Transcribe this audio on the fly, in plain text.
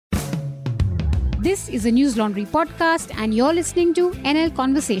This is a News Laundry podcast, and you're listening to NL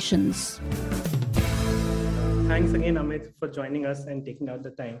Conversations. Thanks again, Amit, for joining us and taking out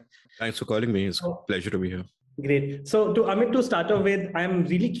the time. Thanks for calling me. It's a pleasure to be here. Great. So, to Amit, to start off with, I'm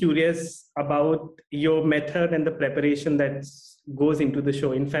really curious about your method and the preparation that goes into the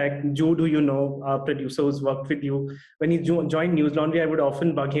show. In fact, Jude, who you know, our producer who's worked with you, when he joined News Laundry, I would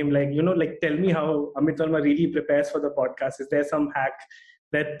often bug him, tell me how Amit Verma really prepares for the podcast. Is there some hack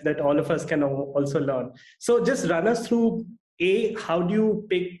that all of us can also learn? So, just run us through, how do you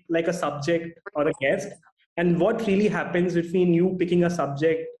pick like a subject or a guest? And what really happens between you picking a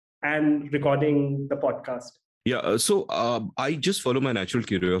subject and recording the podcast? Yeah, so I just follow my natural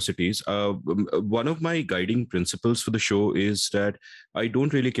curiosities. One of my guiding principles for the show is that I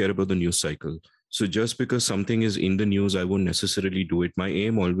don't really care about the news cycle. So just because something is in the news, I won't necessarily do it. My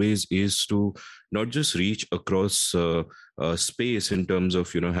aim always is to not just reach across space in terms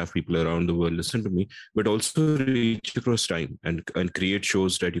of, have people around the world listen to me, but also reach across time and create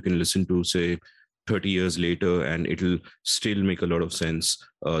shows that you can listen to, say, 30 years later, and it'll still make a lot of sense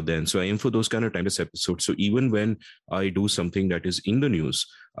then. So I aim for those kind of timeless episodes. So even when I do something that is in the news,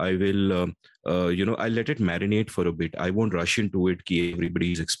 I will, I let it marinate for a bit. I won't rush into it.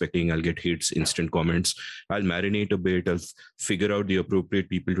 Everybody's expecting I'll get hits, instant comments. I'll marinate a bit. I'll figure out the appropriate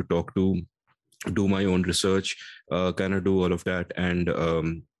people to talk to, do my own research, kind of do all of that. And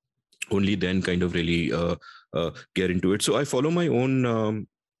only then kind of really get into it. So I follow my own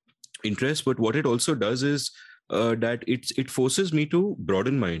interest, but what it also does is that it forces me to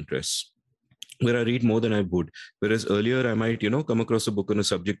broaden my interests, where I read more than I would. Whereas earlier I might, come across a book on a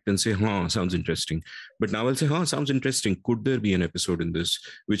subject and say, sounds interesting. But now I'll say, sounds interesting. Could there be an episode in this?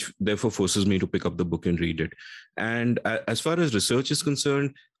 Which therefore forces me to pick up the book and read it. And as far as research is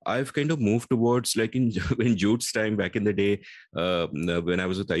concerned, I've kind of moved towards, like in Jude's time back in the day, when I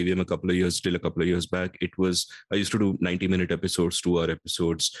was with IVM a couple of years back, I used to do 90-minute episodes, 2-hour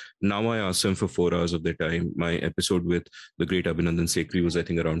episodes. Now I ask them for 4 hours of their time. My episode with the great Abhinandan Sekhri was, I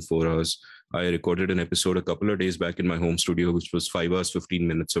think, around 4 hours. I recorded an episode a couple of days back in my home studio, which was 5 hours, 15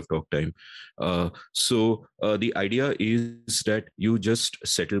 minutes of talk time. So the idea is that you just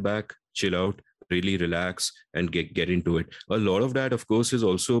settle back, chill out, really relax and get into it. A lot of that, of course, is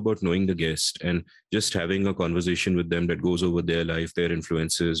also about knowing the guest and just having a conversation with them that goes over their life, their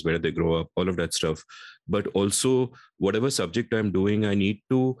influences, where they grow up, all of that stuff. But also, whatever subject I'm doing, I need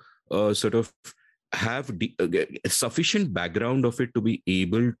to sort of have sufficient background of it to be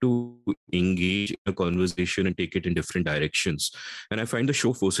able to engage in a conversation and take it in different directions. And I find the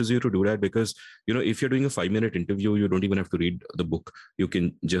show forces you to do that because, if you're doing a 5-minute interview, you don't even have to read the book. You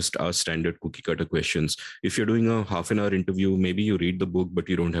can just ask standard cookie cutter questions. If you're doing a half an hour interview, maybe you read the book, but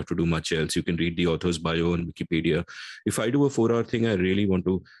you don't have to do much else. You can read the author's bio on Wikipedia. If I do a 4-hour thing, I really want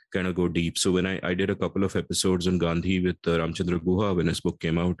to kind of go deep. So when I did a couple of episodes on Gandhi with Ramchandra Guha when his book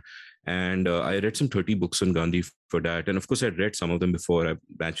came out, and I read some 30 books on Gandhi for that. And of course, I'd read some of them before. I have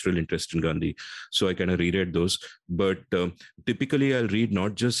natural interest in Gandhi. So I kind of reread those. But typically, I'll read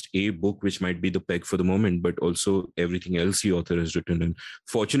not just a book, which might be the peg for the moment, but also everything else the author has written. And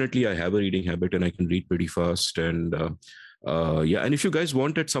fortunately, I have a reading habit and I can read pretty fast. And and if you guys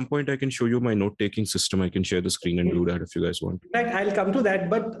want, at some point I can show you my note-taking system. I can share the screen and do that if you guys want. In fact, I'll come to that,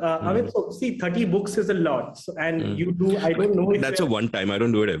 but Amit, so see, 30 books is a lot, and you do. I don't know if that's a one time. I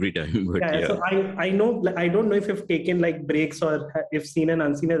don't do it every time. But yeah. So I know. I don't know if you've taken like breaks or if Seen and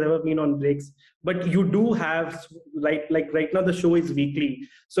Unseen has ever been on breaks. But you do have like right now the show is weekly.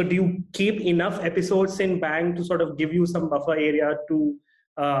 So do you keep enough episodes in bank to sort of give you some buffer area to?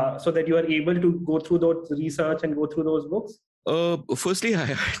 So that you are able to go through those research and go through those books? Firstly,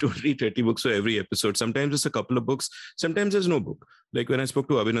 I don't read 30 books for every episode. Sometimes it's a couple of books. Sometimes there's no book. Like when I spoke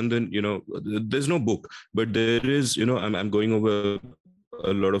to Abhinandan, there's no book, but there is, I'm going over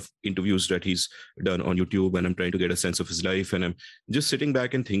a lot of interviews that he's done on YouTube, and I'm trying to get a sense of his life, and I'm just sitting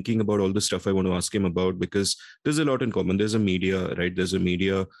back and thinking about all the stuff I want to ask him about, because there's a lot in common. There's a media, right? There's a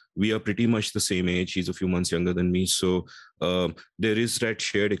media. We are pretty much the same age. He's a few months younger than me. So there is that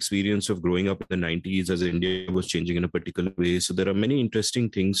shared experience of growing up in the 90s as India was changing in a particular way. So there are many interesting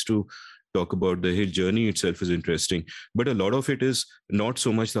things to talk about. The his journey itself is interesting, but a lot of it is not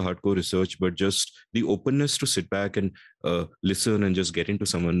so much the hardcore research, but just the openness to sit back and listen and just get into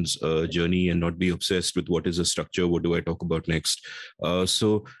someone's journey and not be obsessed with what is the structure, what do I talk about next.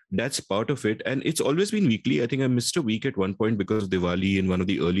 So that's part of it, and it's always been weekly. I think I missed a week at one point because of Diwali in one of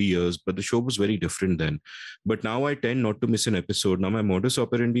the early years, but the show was very different then. But now I tend not to miss an episode. Now my modus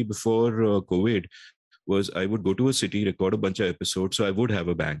operandi before COVID was I would go to a city, record a bunch of episodes. So I would have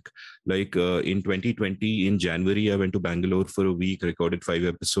a bank. Like in 2020, in January, I went to Bangalore for a week, recorded 5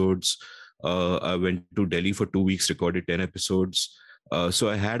 episodes. I went to Delhi for 2 weeks, recorded 10 episodes. So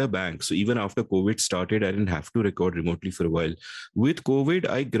I had a bank. So even after COVID started, I didn't have to record remotely for a while. With COVID,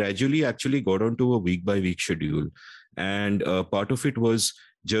 I gradually actually got onto a week by week schedule. And part of it was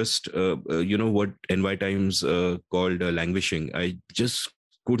just, what NY Times called languishing. I just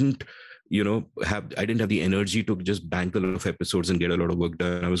couldn't I didn't have the energy to just bank a lot of episodes and get a lot of work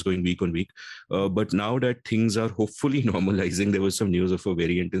done. I was going week on week. But now that things are hopefully normalizing, there was some news of a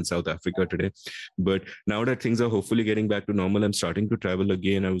variant in South Africa today. But now that things are hopefully getting back to normal, I'm starting to travel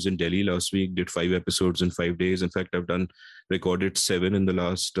again. I was in Delhi last week, did 5 episodes in 5 days. In fact, I've recorded 7 in the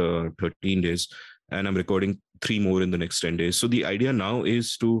last 13 days. And I'm recording 3 more in the next 10 days. So the idea now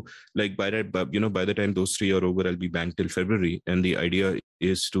is to, like, by the time those 3 are over, I'll be banked till February. And the idea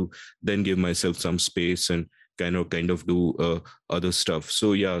is to then give myself some space and kind of do other stuff.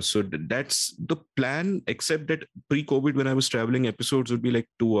 So yeah, so that's the plan, except that pre-COVID, when I was traveling, episodes would be like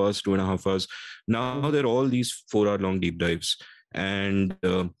 2 hours, 2.5 hours. Now they're all these 4-hour long deep dives. And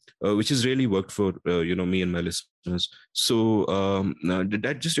which has really worked for me and my listeners. So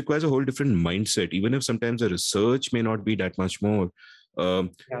that just requires a whole different mindset. Even if sometimes the research may not be that much more,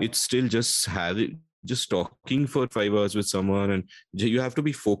 it's still just talking for 5 hours with someone, and you have to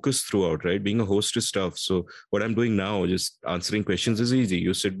be focused throughout, right? Being a host is tough. So what I'm doing now, just answering questions, is easy.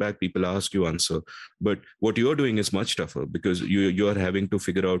 You sit back, people ask, you answer. But what you're doing is much tougher, because you are having to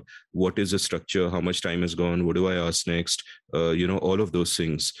figure out what is the structure, how much time has gone, what do I ask next, all of those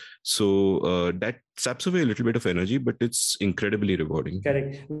things. So that saps away a little bit of energy, but it's incredibly rewarding.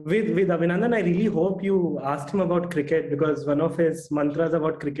 Correct. With Abhinandan, I really hope you asked him about cricket, because one of his mantras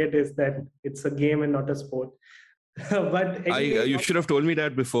about cricket is that it's a game and not a sport. But anyway, you should have told me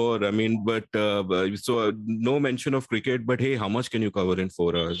that before. I mean, but so no mention of cricket. But hey, how much can you cover in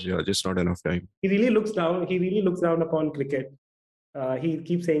 4 hours? Yeah, just not enough time. He really looks down upon cricket. He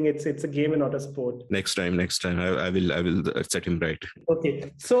keeps saying it's a game and not a sport. Next time, I will set him right.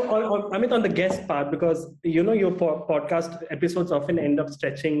 Okay. So, Amit, on the guest part, because your podcast episodes often end up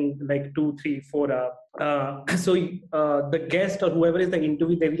stretching like 2, 3, 4 hours. So the guest or whoever is the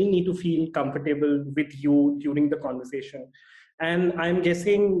interview, they really need to feel comfortable with you during the conversation. And I'm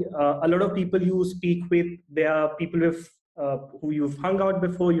guessing a lot of people you speak with, they are people with who you've hung out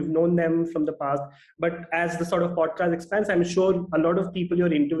before, you've known them from the past. But as the sort of podcast expands, I'm sure a lot of people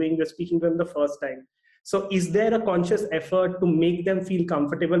you're interviewing, you're speaking to them the first time. So is there a conscious effort to make them feel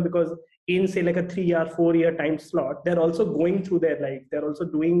comfortable? Because in, say, like a 3-year, 4-year time slot, they're also going through their life. They're also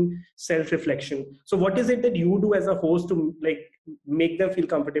doing self-reflection. So what is it that you do as a host to make them feel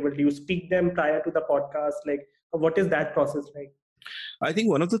comfortable? Do you speak them prior to the podcast? What is that process like? I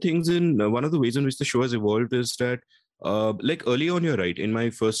think one of the ways in which the show has evolved is that early on, you're right. In my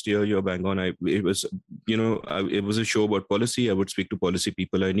first year, you're bang on. It was a show about policy. I would speak to policy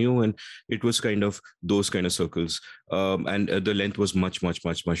people I knew, and it was kind of those kind of circles. And the length was much, much,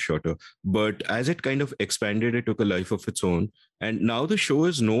 much, much shorter. But as it kind of expanded, it took a life of its own. And now the show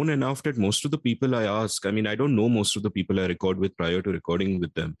is known enough that most of the people I ask, I mean, I don't know most of the people I record with prior to recording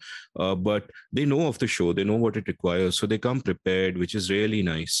with them, but they know of the show. They know what it requires. So they come prepared, which is really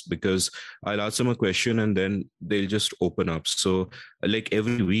nice, because I'll ask them a question and then they'll just open up. So like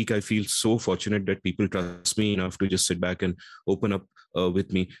every week, I feel so fortunate that people trust me enough to just sit back and open up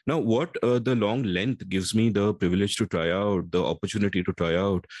with me. Now, what the long length gives me the privilege to try out, the opportunity to try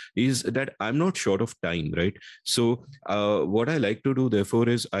out, is that I'm not short of time, right? So what I like to do, therefore,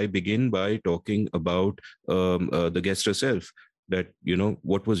 is I begin by talking about the guest herself. That,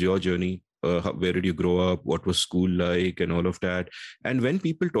 what was your journey? Where did you grow up? What was school like? And all of that. And when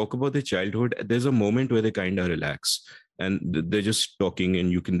people talk about their childhood, there's a moment where they kind of relax. And they're just talking,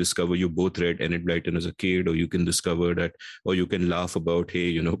 and you can discover you both read Enid Blyton as a kid, or you can discover that, or you can laugh about,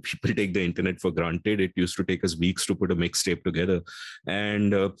 hey, people take the internet for granted. It used to take us weeks to put a mixtape together.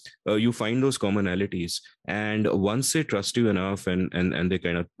 And you find those commonalities. And once they trust you enough and they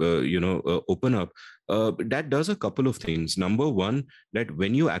kind of, open up, that does a couple of things. Number one, that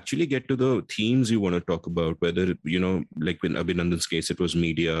when you actually get to the themes you want to talk about, whether, like in Abhinandan's case, it was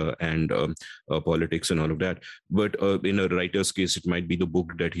media and politics and all of that. But in a writer's case, it might be the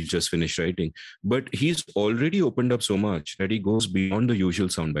book that he's just finished writing. But he's already opened up so much that he goes beyond the usual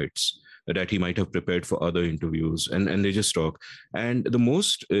sound bites that he might have prepared for other interviews, and they just talk. And the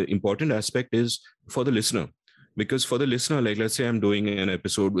most important aspect is for the listener. Because for the listener, like, let's say I'm doing an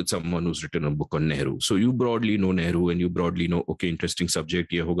episode with someone who's written a book on Nehru. So you broadly know Nehru, and you broadly know, okay, interesting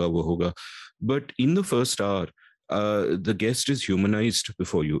subject, ye hoga, wo hoga. But in the first hour, the guest is humanized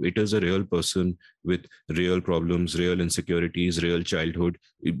before you. It is a real person. with real problems, real insecurities, real childhood.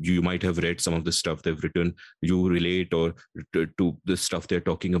 You might have read some of the stuff they've written, you relate or to the stuff they're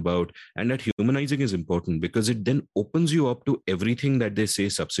talking about. And that humanizing is important because it then opens you up to everything that they say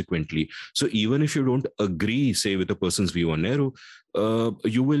subsequently. So even if you don't agree, say, with a person's view on Nehru,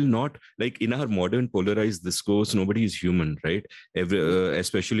 you will not, like in our modern polarized discourse, nobody is human, right?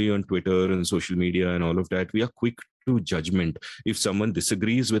 Especially on Twitter and social media and all of that, we are quick to judgment. If someone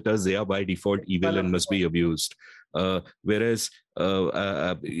disagrees with us, they are by default evil and must be abused. Whereas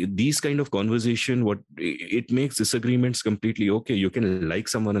these kind of conversation, what it makes disagreements completely okay. You can like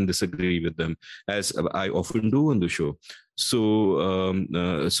someone and disagree with them, as I often do on the show. So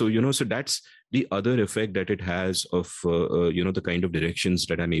that's the other effect that it has of the kind of directions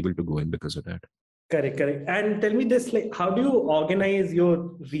that I'm able to go in because of that. Correct. And tell me this, like, how do you organize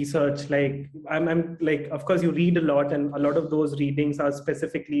your research? Like, I'm like, of course, you read a lot, and a lot of those readings are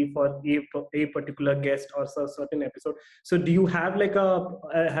specifically for a particular guest or a certain episode. So, do you have like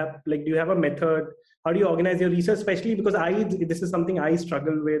do you have a method? How do you organize your research? Especially because this is something I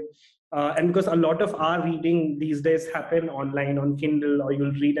struggle with, and because a lot of our reading these days happen online on Kindle, or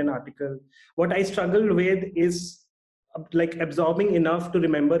you'll read an article. What I struggle with is like absorbing enough to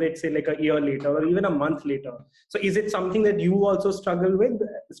remember it, say like a year later or even a month later. So is it something that you also struggle with,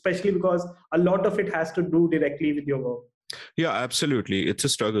 especially because a lot of it has to do directly with your work? Yeah, absolutely. It's a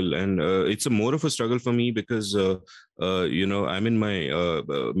struggle, and it's more of a struggle for me because I'm in my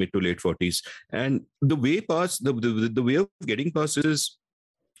mid to late 40s, and the way past the way of getting past is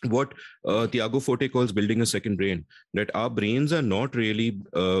what Tiago Forte calls building a second brain. That our brains are not really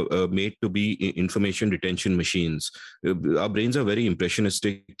made to be information retention machines. Our brains are very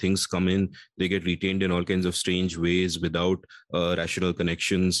impressionistic. Things come in, they get retained in all kinds of strange ways without rational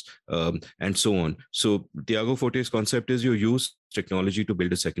connections, and so on. So Tiago Forte's concept is you use technology to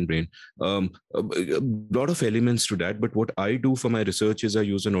build a second brain. A lot of elements to that, but what I do for my research is I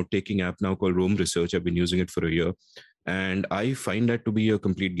use a note-taking app now called Rome Research. I've been using it for a year, and I find that to be a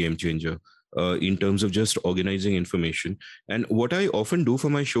complete game changer in terms of just organizing information. And what I often do for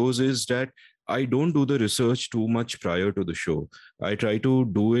my shows is that I don't do the research too much prior to the show. I try to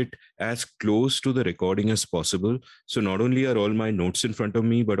do it as close to the recording as possible. So not only are all my notes in front of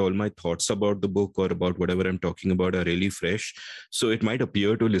me, but all my thoughts about the book or about whatever I'm talking about are really fresh. So it might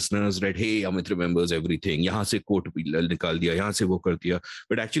appear to listeners that, hey, Amit remembers everything. Yahan se quote nikal diya, yahan se wo kar diya.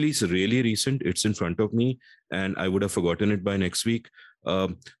 But actually, it's really recent. It's in front of me, and I would have forgotten it by next week.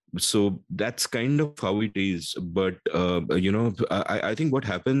 So that's kind of how it is. But, I think what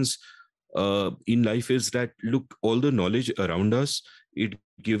happens in life is that, look, all the knowledge around us, it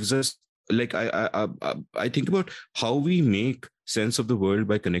gives us, like, I think about how we make sense of the world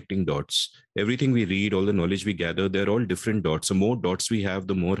by connecting dots. Everything we read, all the knowledge we gather, they're all different dots. The more dots we have,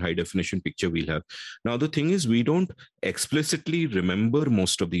 the more high definition picture we'll have. Now, the thing is, we don't explicitly remember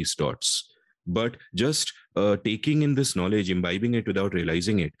most of these dots. But just taking in this knowledge, imbibing it without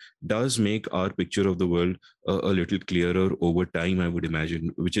realizing it, does make our picture of the world a little clearer over time, I would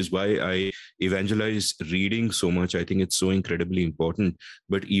imagine, which is why I evangelize reading so much. I think it's so incredibly important.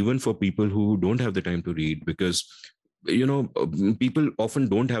 But even for people who don't have the time to read, because people often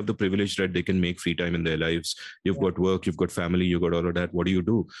don't have the privilege that they can make free time in their lives. You've got work, you've got family, you've got all of that. What do you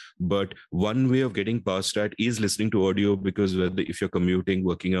do? But one way of getting past that is listening to audio, because if you're commuting,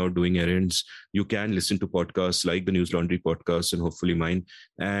 working out, doing errands, you can listen to podcasts like the News Laundry podcast and hopefully mine.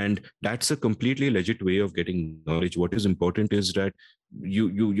 And that's a completely legit way of getting knowledge. What is important is that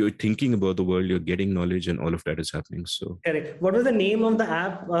you're thinking about the world, you're getting knowledge, and all of that is happening. So correct. What was the name of the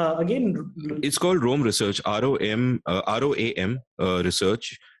app again? It's called Rome Research, ROAM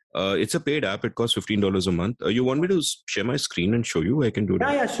Research. It's a paid app. It costs $15 a month. You want me to share my screen and show you? I can do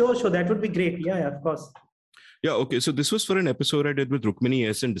that. Yeah, sure. That would be great. Yeah, of course. Yeah, okay. So this was for an episode I did with Rukmini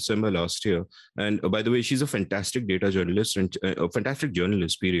S in December last year. And by the way, she's a fantastic data journalist and a fantastic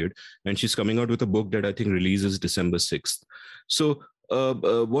journalist, period. And she's coming out with a book that I think releases December 6th. So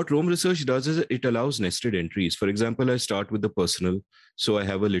what Rome Research does is it allows nested entries. For example, I start with the personal. So I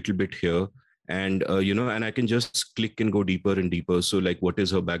have a little bit here. And, and I can just click and go deeper and deeper. So like, what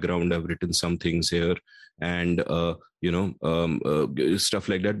is her background? I've written some things here and, stuff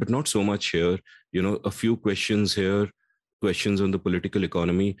like that, but not so much here. A few questions here, questions on the political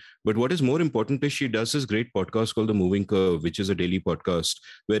economy. But what is more important is she does this great podcast called The Moving Curve, which is a daily podcast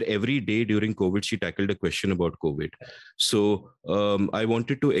where every day during COVID, she tackled a question about COVID. So I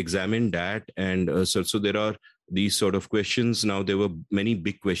wanted to examine that. And so there are these sort of questions. Now, there were many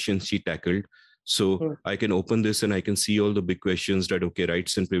big questions she tackled. So I can open this and I can see all the big questions that, okay,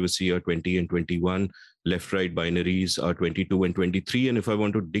 rights and privacy are 20 and 21, left-right binaries are 22 and 23. And if I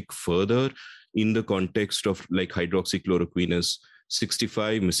want to dig further in the context of like hydroxychloroquine is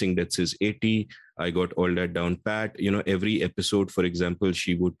 65, missing deaths is 80. I got all that down pat. Every episode, for example,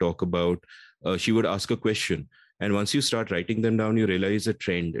 she would talk about, she would ask a question. And once you start writing them down, you realize a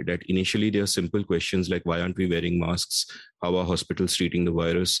trend that initially they are simple questions like, why aren't we wearing masks? How are hospitals treating the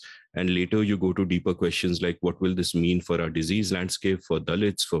virus? And later you go to deeper questions like, what will this mean for our disease landscape, for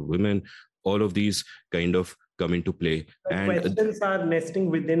Dalits, for women? All of these kind of come into play. And questions are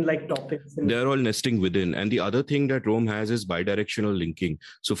nesting within like topics. They're all nesting within. And the other thing that Rome has is bidirectional linking.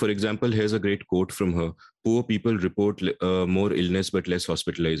 So for example, here's a great quote from her. Poor people report more illness, but less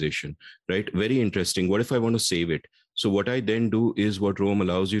hospitalization, right? Very interesting. What if I want to save it? So what I then do is what Rome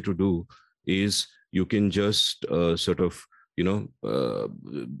allows you to do is you can just there's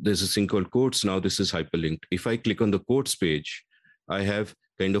this thing called quotes. Now this is hyperlinked. If I click on the quotes page, I have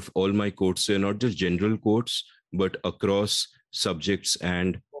kind of all my quotes here, not just general quotes, but across subjects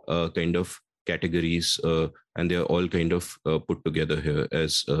and kind of categories. And they're all kind of put together here,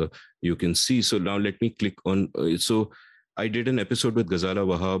 as you can see. So now let me click on. So I did an episode with Ghazala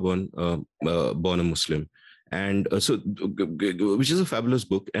Wahab on Born a Muslim. And which is a fabulous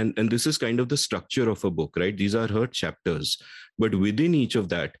book. And this is kind of the structure of a book, right? These are her chapters. But within each of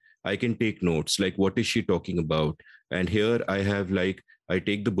that, I can take notes, like what is she talking about? And here I have I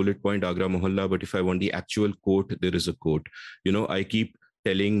take the bullet point Agra Mohalla, but if I want the actual quote, there is a quote. I keep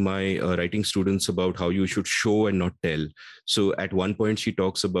telling my writing students about how you should show and not tell. So at one point, she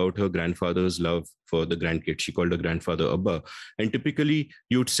talks about her grandfather's love for the grandkid. She called her grandfather Abba. And typically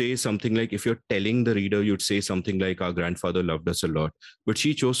you'd say something like, if you're telling the reader, you'd say something like, our grandfather loved us a lot. But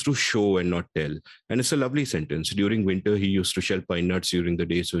she chose to show and not tell. And it's a lovely sentence. During winter, he used to shell pine nuts during the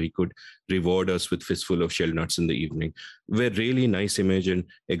day so he could reward us with fistful of shell nuts in the evening. Were really nice image and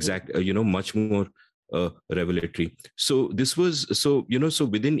exact, much more revelatory. So this was, so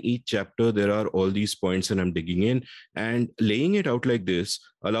within each chapter, there are all these points and I'm digging in, and laying it out like this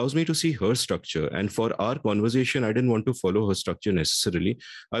allows me to see her structure. And for our conversation, I didn't want to follow her structure necessarily.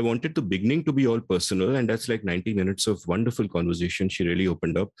 I wanted the beginning to be all personal, and that's like 90 minutes of wonderful conversation. She really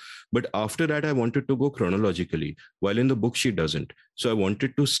opened up. But after that, I wanted to go chronologically, while in the book, she doesn't. So I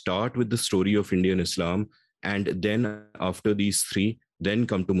wanted to start with the story of Indian Islam, and then after these three, then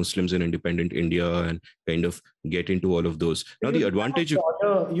come to Muslims in independent India and kind of get into all of those. Now, the advantage you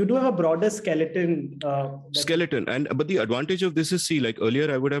do have a broader skeleton. But the advantage of this is, see, like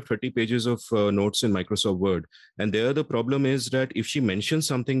earlier, I would have 30 pages of notes in Microsoft Word. And there, the problem is that if she mentions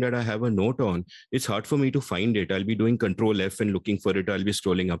something that I have a note on, it's hard for me to find it. I'll be doing Control F and looking for it. I'll be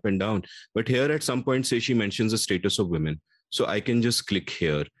scrolling up and down. But here at some point, say she mentions the status of women. So I can just click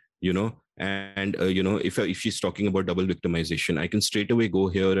here, and if she's talking about double victimization, I can straight away go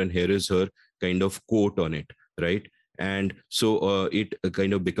here, and here is her kind of quote on it, right? And so it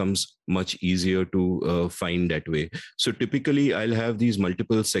kind of becomes much easier to find that way. So typically I'll have these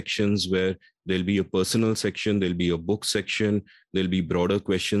multiple sections where there'll be a personal section, there'll be a book section, there'll be broader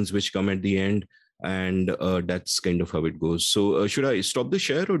questions which come at the end. And that's kind of how it goes. So should I stop the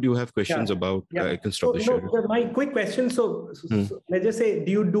share, or do you have questions about? I can stop the share. My quick question. So let's just say,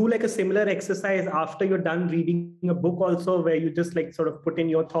 do you do like a similar exercise after you're done reading a book also, where you just like sort of put in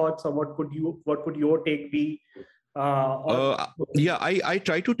your thoughts, or what could your take be? I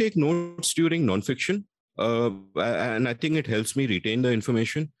try to take notes during nonfiction, and I think it helps me retain the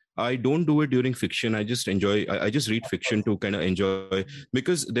information. I don't do it during fiction. I just enjoy, I just read fiction to kind of enjoy,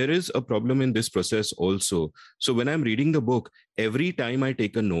 because there is a problem in this process also. So when I'm reading the book, every time I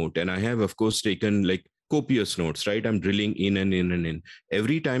take a note, and I have, of course, taken like copious notes, right? I'm drilling in and in and in.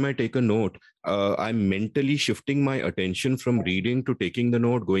 Every time I take a note, I'm mentally shifting my attention from reading to taking the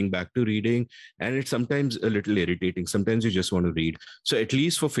note, going back to reading. And it's sometimes a little irritating. Sometimes you just want to read. So at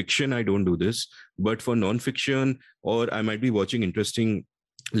least for fiction, I don't do this. But for nonfiction, or I might be watching interesting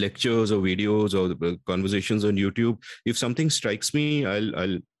lectures or videos or conversations on YouTube, if something strikes me,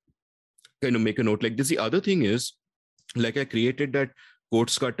 I'll kind of make a note like this. The other thing is, like, I created that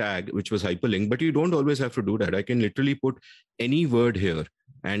quotes ka tag, which was hyperlink, but you don't always have to do that. I can literally put any word here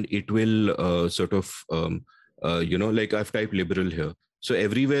and it will like I've typed liberal here. So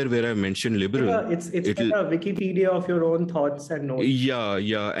everywhere where I mention liberal, it's like a Wikipedia of your own thoughts and notes.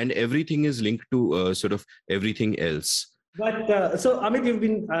 Yeah. And everything is linked to sort of everything else. But so Amit, you've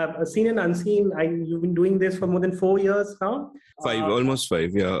been seen and unseen. You've been doing this for more than 4 years now. Almost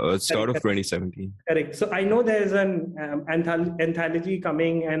 5. Yeah, start of 2017. Correct. So I know there is an anthology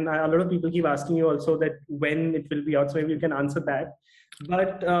coming, and a lot of people keep asking you also that when it will be out. So maybe you can answer that.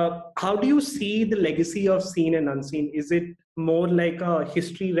 But how do you see the legacy of Seen and Unseen? Is it more like a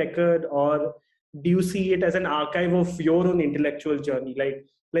history record, or do you see it as an archive of your own intellectual journey? Like,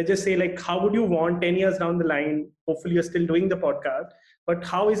 let's just say, like, how would you want 10 years down the line? Hopefully, you're still doing the podcast, but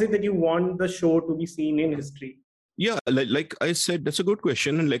how is it that you want the show to be seen in history? Yeah, like I said, that's a good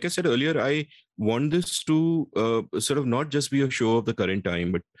question. And like I said earlier, I want this to sort of not just be a show of the current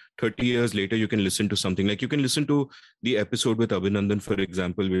time, but 30 years later, you can listen to something. Like you can listen to the episode with Abhinandan, for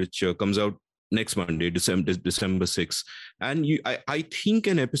example, which comes out next Monday, December 6th. And I think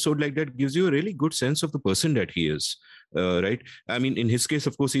an episode like that gives you a really good sense of the person that he is. Right. I mean, in his case,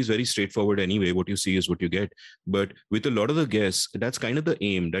 of course, he's very straightforward anyway. What you see is what you get. But with a lot of the guests, that's kind of the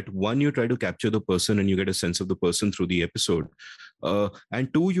aim, that one, you try to capture the person and you get a sense of the person through the episode.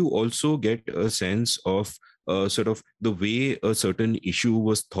 And two, you also get a sense of sort of the way a certain issue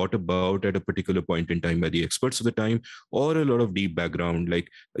was thought about at a particular point in time by the experts of the time, or a lot of deep background. Like,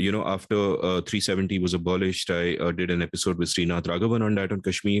 after 370 was abolished, I did an episode with Srinath Raghavan on that, on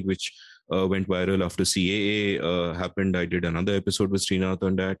Kashmir, which went viral. After CAA happened, I did another episode with Srinath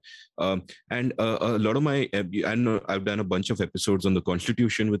on that. And a lot of I've done a bunch of episodes on the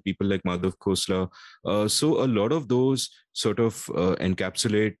Constitution with people like Madhav Khosla. So a lot of those sort of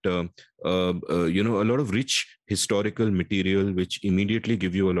encapsulate a lot of rich historical material, which immediately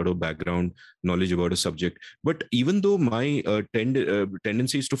give you a lot of background knowledge about a subject. But even though my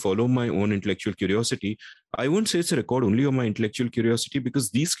tendency is to follow my own intellectual curiosity, I won't say it's a record only of my intellectual curiosity, because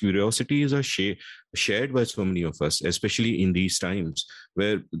these curiosities are shared by so many of us, especially in these times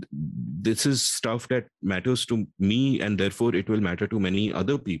where this is stuff that matters to me, and therefore it will matter to many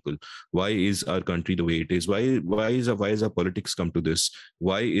other people. Why is our country the way it is? Why is our politics come to this?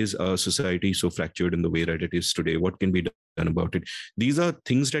 Why is our society so fractured in the way that it is today? What can be done about it? These are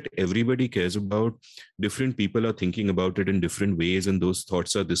things that everybody cares about. Different people are thinking about it in different ways, and those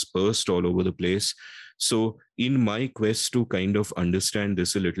thoughts are dispersed all over the place. So in my quest to kind of understand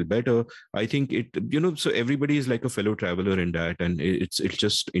this a little better, I think it, so everybody is like a fellow traveler in that, and it's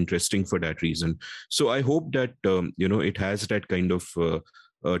just interesting for that reason. So I hope that, it has that kind of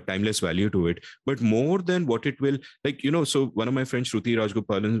timeless value to it. But more than what it will, so one of my friends, Shruti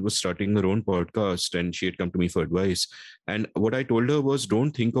Rajgopalan, was starting her own podcast, and she had come to me for advice. And what I told her was,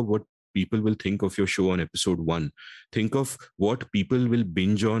 don't think of what people will think of your show on episode 1. Think of what people will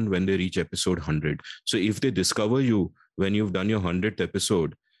binge on when they reach episode 100. So if they discover you when you've done your 100th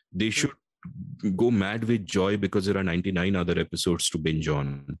episode, they should go mad with joy, because there are 99 other episodes to binge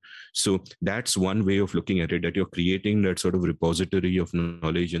on. So that's one way of looking at it, that you're creating that sort of repository of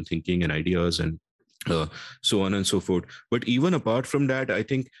knowledge and thinking and ideas and so on and so forth. But even apart from that, I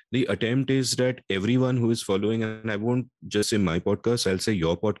think the attempt is that everyone who is following, and I won't just say my podcast, I'll say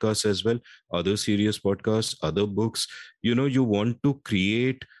your podcast as well, other serious podcasts, other books, you want to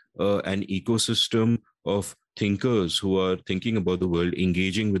create an ecosystem of thinkers who are thinking about the world,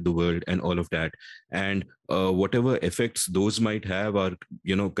 engaging with the world, and all of that. And whatever effects those might have are,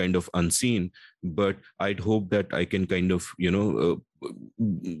 kind of unseen. But I'd hope that I can kind of,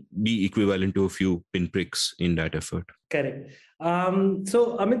 be equivalent to a few pinpricks in that effort. Correct.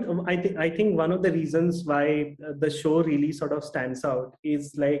 So Amit, I think one of the reasons why the show really sort of stands out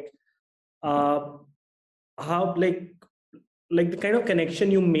is like how like the kind of connection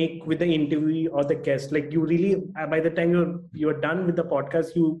you make with the interviewee or the guest. Like you really, by the time you're done with the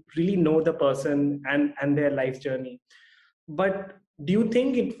podcast, you really know the person and their life journey. But do you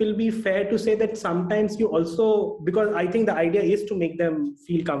think it will be fair to say that sometimes you also, because I think the idea is to make them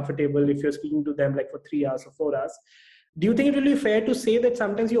feel comfortable if you're speaking to them like for 3 hours or 4 hours, do you think it will be fair to say that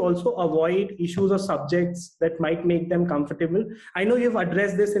sometimes you also avoid issues or subjects that might make them comfortable? I know you've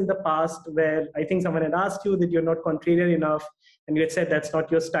addressed this in the past, where I think someone had asked you that you're not contrarian enough, and you had said that's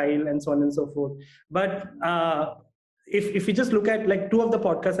not your style, and so on and so forth. But if you just look at like two of the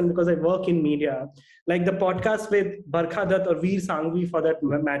podcasts, and because I work in media, like the podcast with Barkha Dutt or Veer Sanghvi for that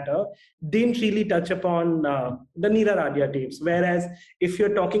matter, didn't really touch upon the Neera Radia tapes. Whereas if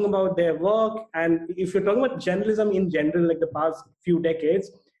you're talking about their work, and if you're talking about journalism in general, like the past few decades,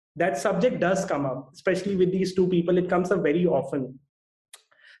 that subject does come up, especially with these two people. It comes up very often.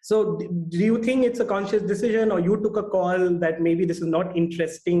 So do you think it's a conscious decision, or you took a call that maybe this is not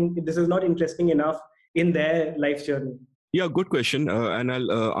interesting enough in their life journey? Yeah, good question. And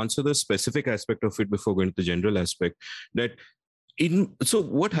I'll answer the specific aspect of it before going to the general aspect. That So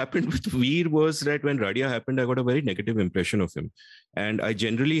what happened with Veer was that when Radia happened, I got a very negative impression of him, and I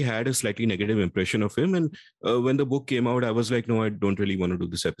generally had a slightly negative impression of him. And when the book came out, I was like, no, I don't really want to do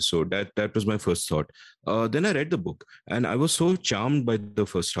this episode. That was my first thought. Then I read the book, and I was so charmed by the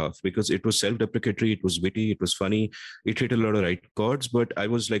first half because it was self-deprecatory, it was witty, it was funny, it hit a lot of right chords. But I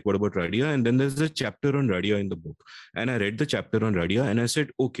was like, what about Radia? And then there's a chapter on Radia in the book, and I read the chapter on Radia, and I said,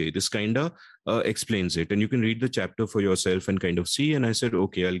 okay, this kinda explains it, and you can read the chapter for yourself and kind of see. And I said,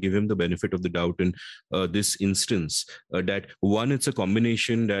 okay, I'll give him the benefit of the doubt in this instance, that one, it's a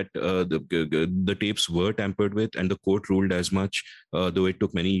combination that the tapes were tampered with, and the court ruled as much, though it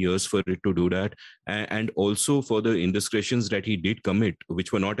took many years for it to do that, and also for the indiscretions that he did commit,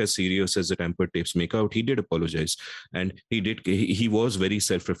 which were not as serious as the tampered tapes make out. He did apologize, and he was very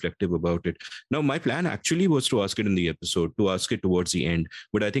self-reflective about it. Now, my plan actually was to ask it in the episode, to ask it towards the end,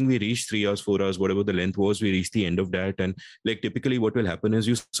 but I think we reached 3 hours, 4 hours, whatever the length was. We reached the end of that, and like typically what will happen is,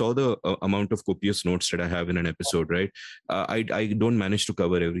 you saw the amount of copious notes that I have in an episode, right? I don't manage to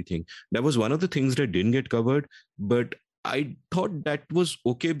cover everything. That was one of the things that didn't get covered, but I thought that was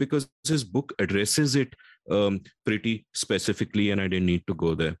okay because his book addresses it pretty specifically, and I didn't need to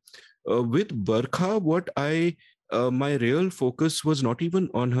go there. With Barkha, my real focus was not even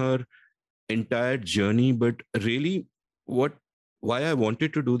on her entire journey, but really why I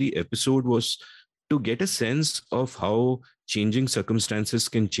wanted to do the episode was to get a sense of how changing circumstances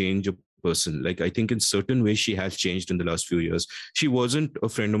can change a person. Like, I think in certain ways she has changed in the last few years. She wasn't a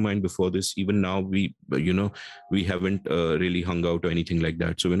friend of mine before this. Even now, we haven't really hung out or anything like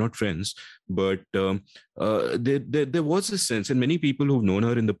that. So we're not friends. But there was a sense, and many people who've known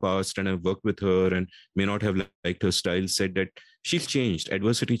her in the past and have worked with her and may not have liked her style said that she's changed.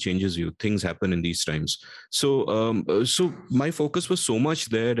 Adversity changes you. Things happen in these times. So my focus was so much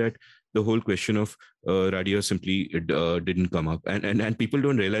there that the whole question of Radia simply didn't come up. And people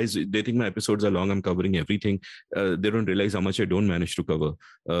don't realize, they think my episodes are long, I'm covering everything. They don't realize how much I don't manage to cover.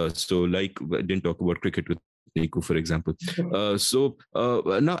 So like, I didn't talk about cricket with Niku, for example.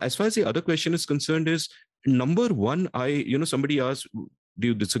 Now, as far as the other question is concerned, is number one, somebody asked, do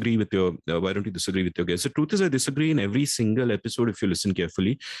you disagree with why don't you disagree with your guests? The truth is, I disagree in every single episode if you listen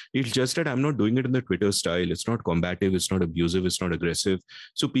carefully. It's just that I'm not doing it in the Twitter style. It's not combative, it's not abusive, it's not aggressive.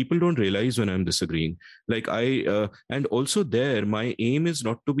 So people don't realize when I'm disagreeing. Like and also there, my aim is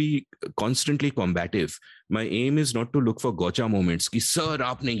not to be constantly combative. My aim is not to look for gotcha moments. Ki, sir,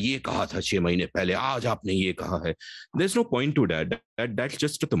 aapne ye kaha tha 6 mahine pehle, aaj aapne ye kaha hai. There's no point to that. That's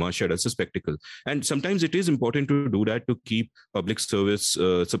just a tamasha, that's a spectacle. And sometimes it is important to do that to keep public servants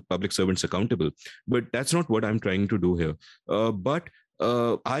accountable. But that's not what I'm trying to do here. But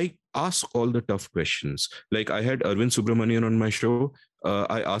I ask all the tough questions. Like, I had Arvind Subramanian on my show.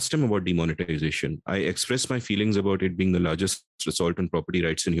 I asked him about demonetization. I expressed my feelings about it being the largest assault on property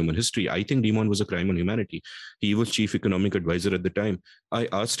rights in human history. I think demon was a crime on humanity. He was chief economic advisor at the time. I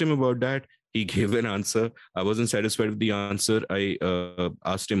asked him about that. He gave an answer. I wasn't satisfied with the answer. I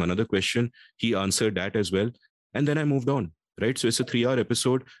asked him another question. He answered that as well. And then I moved on. Right. So it's a 3-hour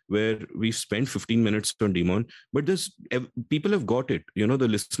episode where we spent 15 minutes on Demon, but people have got it. The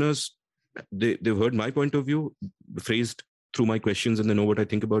listeners, they've heard my point of view phrased through my questions, and they know what I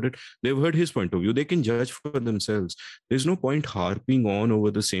think about it. They've heard his point of view. They can judge for themselves. There's no point harping on over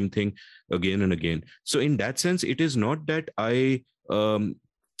the same thing again and again. So in that sense, it is not that I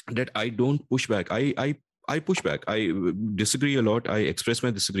don't push back. I push back. I disagree a lot. I express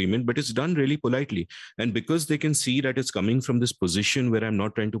my disagreement, but it's done really politely. And because they can see that it's coming from this position where I'm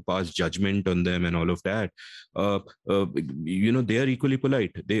not trying to pass judgment on them and all of that, they are equally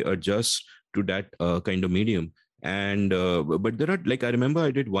polite. They adjust to that kind of medium. And but there are, like, I remember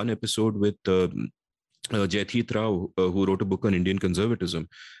I did one episode with Jaideep Rao, who wrote a book on Indian conservatism,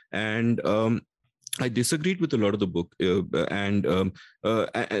 and I disagreed with a lot of the book,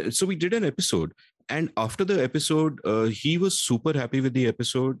 so we did an episode. And after the episode, he was super happy with the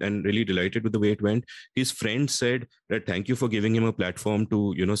episode and really delighted with the way it went. His friend said that thank you for giving him a platform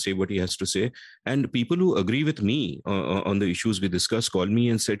to, say what he has to say. And people who agree with me on the issues we discussed called me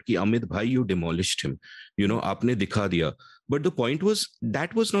and said, ki Amit bhai, you demolished him. Aapne dikha diya. But the point was,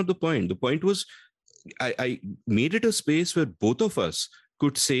 that was not the point. The point was, I made it a space where both of us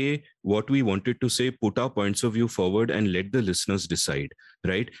could say what we wanted to say, put our points of view forward, and let the listeners decide,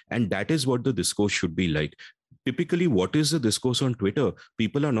 right? And that is what the discourse should be like. typically, what is the discourse on Twitter?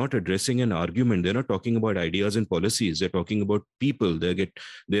 People are not addressing an argument. They're not talking about ideas and policies. They're talking about people. They're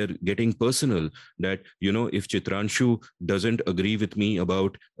getting personal. That, if Chitranshu doesn't agree with me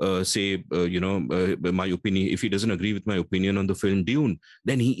about, my opinion, if he doesn't agree with my opinion on the film Dune,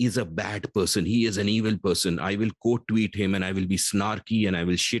 then he is a bad person. He is an evil person. I will quote tweet him, and I will be snarky, and I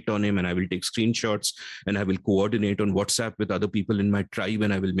will shit on him, and I will take screenshots, and I will coordinate on WhatsApp with other people in my tribe,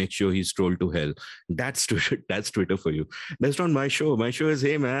 and I will make sure he's trolled to hell. That's Twitter. That's Twitter for you. That's not my show. My show is,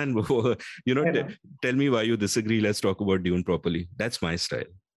 hey man, tell me why you disagree. Let's talk about Dune properly. That's my style.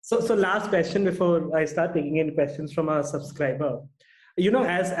 So last question before I start taking in questions from a subscriber.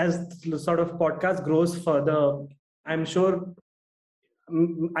 As the sort of podcast grows further, I'm sure,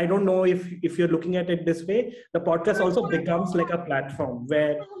 I don't know if you're looking at it this way, the podcast also becomes like a platform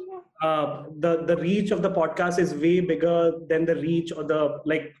where the reach of the podcast is way bigger than the reach of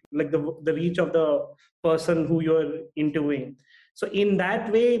the reach of the person who you're interviewing. So in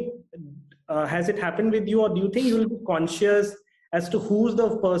that way, has it happened with you, or do you think you'll be conscious as to who's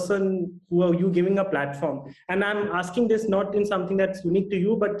the person who are you giving a platform? And I'm asking this not in something that's unique to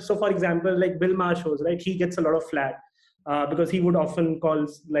you, but so for example, like Bill Maher shows, right? He gets a lot of flack because he would often call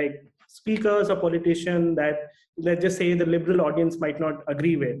like speakers or politicians that, let's just say, the liberal audience might not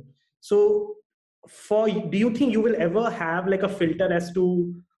agree with. So do you think you will ever have like a filter as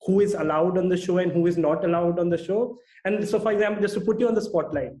to who is allowed on the show and who is not allowed on the show? And so, for example, just to put you on the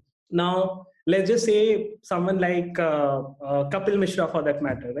spotlight, now, let's just say someone like Kapil Mishra, for that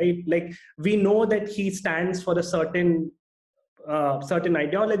matter, right? Like, we know that he stands for a certain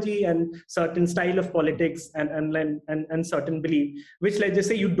ideology and certain style of politics and certain belief, which, let's just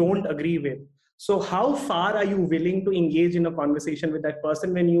say, you don't agree with. So how far are you willing to engage in a conversation with that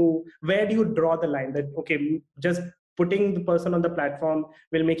person? Where do you draw the line that, okay, just putting the person on the platform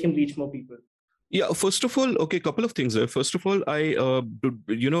will make him reach more people? Yeah, first of all, okay, couple of things there. First of all,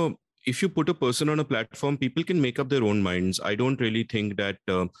 if you put a person on a platform, people can make up their own minds. I don't really think that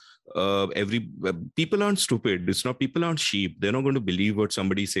people aren't stupid. It's not, people aren't sheep. They're not going to believe what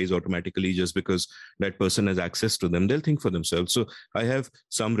somebody says automatically just because that person has access to them. They'll think for themselves. So I have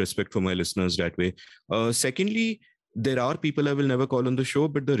some respect for my listeners that way. Secondly, there are people I will never call on the show,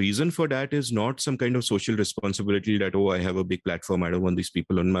 but the reason for that is not some kind of social responsibility that, I have a big platform, I don't want these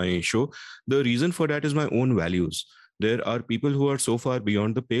people on my show. The reason for that is my own values. There are people who are so far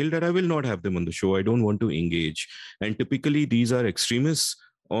beyond the pale that I will not have them on the show. I don't want to engage. And typically these are extremists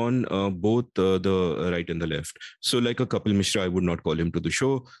on both the right and the left. So like a Kapil Mishra, I would not call him to the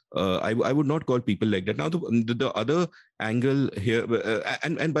show. I would not call people like that. Now, the other angle here,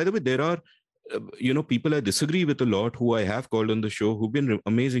 and by the way, there are people I disagree with a lot who I have called on the show who've been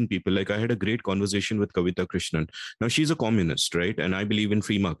amazing people. Like I had a great conversation with Kavita Krishnan. Now she's a communist, right? And I believe in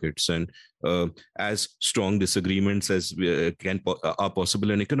free markets, and as strong disagreements as are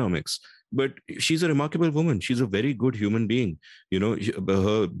possible in economics. But she's a remarkable woman. She's a very good human being.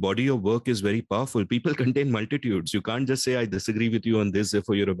 Her body of work is very powerful. People contain multitudes. You can't just say, I disagree with you on this,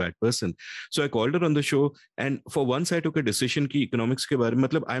 therefore you're a bad person. So I called her on the show. And for once I took a decision ki economics ke bare mein,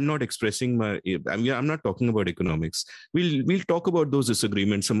 I'm not expressing I'm not talking about economics. We'll talk about those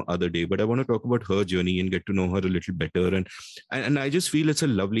disagreements some other day, but I want to talk about her journey and get to know her a little better. And I just feel it's a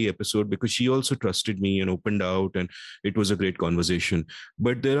lovely episode because she also trusted me and opened out, and it was a great conversation.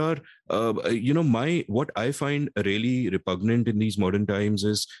 But there are, what I find really repugnant in these modern times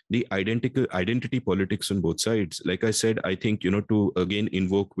is the identity politics on both sides. Like I said, I think, to again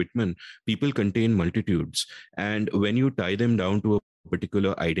invoke Whitman, people contain multitudes. And when you tie them down to a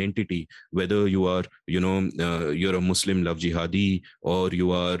particular identity, whether you are, you're a Muslim love jihadi, or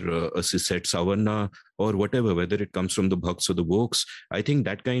you are a cishet Savarna, or whatever, whether it comes from the Bhakts or the Vokes, I think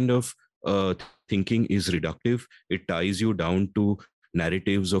that kind of thinking is reductive. It ties you down to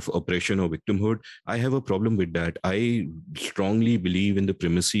narratives of oppression or victimhood. I have a problem with that. I strongly believe in the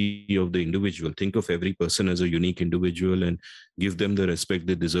primacy of the individual. Think of every person as a unique individual and give them the respect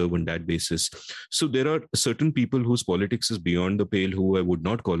they deserve on that basis. So there are certain people whose politics is beyond the pale who I would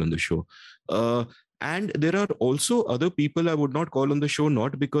not call on the show. And there are also other people I would not call on the show,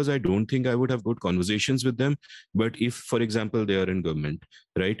 not because I don't think I would have good conversations with them, but if, for example, they are in government,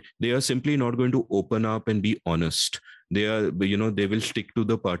 right? They are simply not going to open up and be honest. They are, they will stick to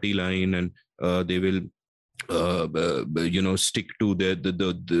the party line, and they will, stick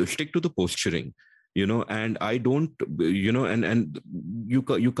to stick to the posturing. And I don't, and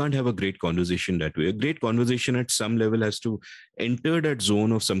you can't have a great conversation that way. A great conversation at some level has to enter that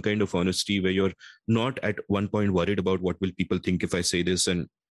zone of some kind of honesty where you're not at one point worried about what will people think if I say this, and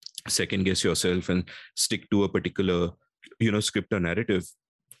second guess yourself and stick to a particular, script or narrative.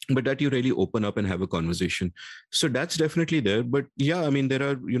 but that you really open up and have a conversation. So that's definitely there. But yeah, I mean, there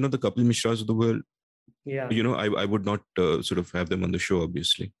are, the Kapil Mishras of the world. Yeah. I would not sort of have them on the show,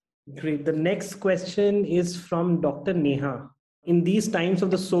 obviously. Great. The next question is from Dr. Neha. In these times of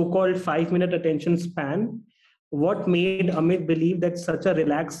the so-called 5-minute attention span, what made Amit believe that such a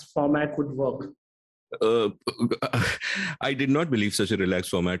relaxed format would work? I did not believe such a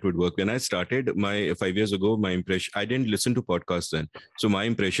relaxed format would work. When I started 5 years ago, my impression, I didn't listen to podcasts then. So my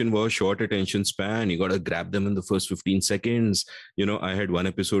impression was short attention span. You got to grab them in the first 15 seconds. I had one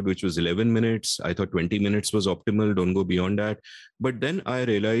episode which was 11 minutes. I thought 20 minutes was optimal. Don't go beyond that. But then I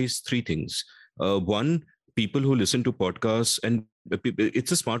realized three things. One, people who listen to podcasts, and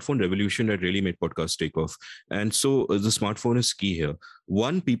it's a smartphone revolution that really made podcasts take off. And so the smartphone is key here.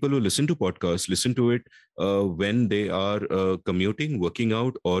 One, people who listen to podcasts, listen to it when they are commuting, working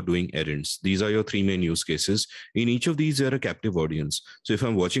out, or doing errands. These are your three main use cases. In each of these, they're a captive audience. So if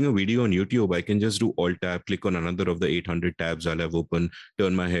I'm watching a video on YouTube, I can just do Alt-Tab, click on another of the 800 tabs I'll have open,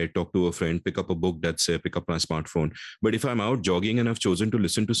 turn my head, talk to a friend, pick up a book, that's it, pick up my smartphone. But if I'm out jogging and I've chosen to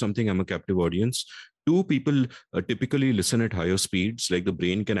listen to something, I'm a captive audience. Two, people typically listen at higher speeds. Like the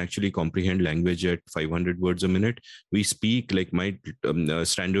brain can actually comprehend language at 500 words a minute. We speak, like my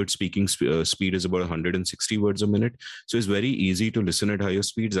standard speaking speed is about 160 words a minute. So it's very easy to listen at higher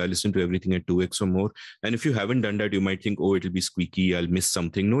speeds. I listen to everything at 2x or more. And if you haven't done that, you might think, oh, it'll be squeaky, I'll miss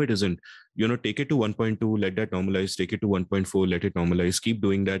something. No, it isn't. Take it to 1.2, let that normalize, take it to 1.4, let it normalize, keep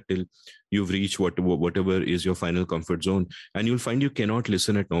doing that till you've reached whatever is your final comfort zone. And you'll find you cannot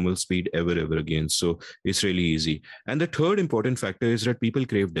listen at normal speed ever again. So it's really easy. And the third important factor is that people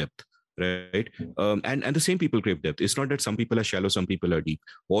crave depth. Right. And the same people crave depth. It's not that some people are shallow, some people are deep.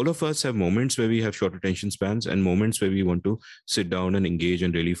 All of us have moments where we have short attention spans and moments where we want to sit down and engage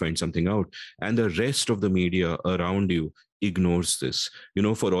and really find something out. And the rest of the media around you ignores this,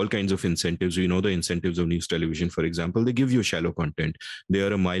 for all kinds of incentives. The incentives of news television, for example, they give you shallow content. They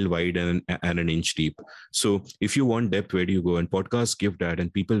are a mile wide and an inch deep. So if you want depth, where do you go? And podcasts give that,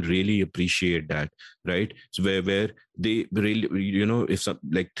 and people really appreciate that, right? So where they really, if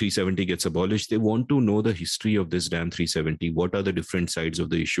like 370 gets abolished, they want to know the history of this damn 370. What are the different sides of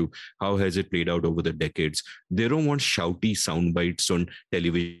the issue? How has it played out over the decades? They don't want shouty sound bites on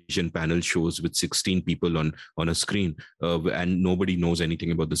television panel shows with 16 people on a screen. And nobody knows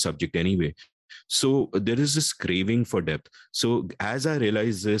anything about the subject anyway. So there is this craving for depth. So as I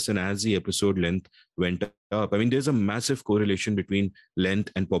realized this, and as the episode length went up, I mean, there's a massive correlation between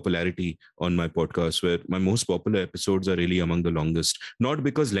length and popularity on my podcast, where my most popular episodes are really among the longest. Not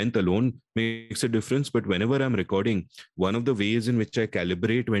because length alone makes a difference, but whenever I'm recording, one of the ways in which I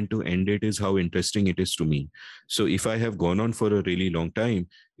calibrate when to end it is how interesting it is to me. So if I have gone on for a really long time,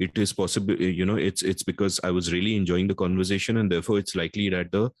 it is possible, it's because I was really enjoying the conversation, and therefore it's likely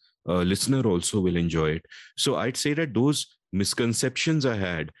that the listener also will enjoy it. So I'd say that those misconceptions I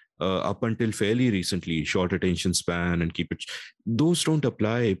had up until fairly recently, short attention span and keep it, those don't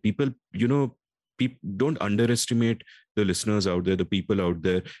apply. People, don't underestimate the listeners out there, the people out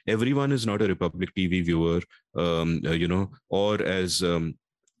there. Everyone is not a Republic TV viewer, or as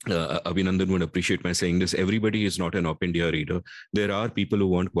Abhinandan would appreciate my saying this, everybody is not an Op India reader. There are people who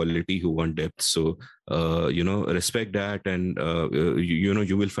want quality, who want depth. So, respect that. And,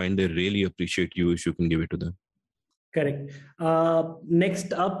 you will find they really appreciate you if you can give it to them. Correct.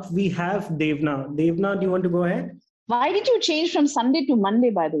 Next up, we have Devna. Devna, do you want to go ahead? Why did you change from Sunday to Monday,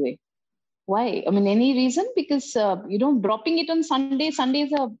 by the way? Why? I mean, any reason? Because, dropping it on Sunday is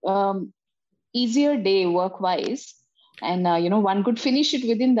a easier day work-wise. And, one could finish it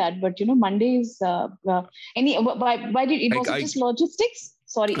within that. But, Monday is why did it, was it just logistics?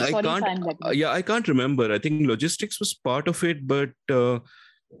 Sorry, if I'm like that. Yeah, I can't remember. I think logistics was part of it, but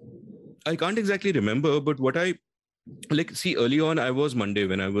I can't exactly remember. But what early on, I was Monday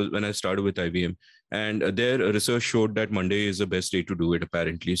when I started with IVM, and their research showed that Monday is the best day to do it,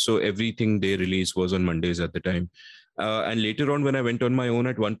 apparently. So everything they released was on Mondays at the time. And later on, when I went on my own,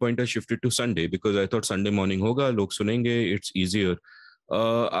 at one point I shifted to Sunday because I thought Sunday morning hoga, log sunenge, it's easier.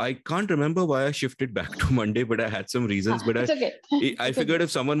 I can't remember why I shifted back to Monday, but I had some reasons. But I figured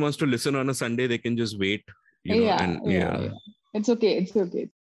if someone wants to listen on a Sunday, they can just wait. Yeah. It's okay.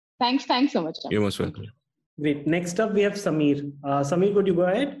 Thanks so much. You're most welcome. Great. Next up, we have Samir. Samir, could you go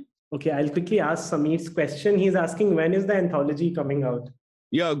ahead? Okay, I'll quickly ask Samir's question. He's asking, when is the anthology coming out?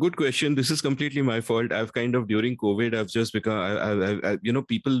 Yeah, good question. This is completely my fault. I've kind of, during COVID, I've just become,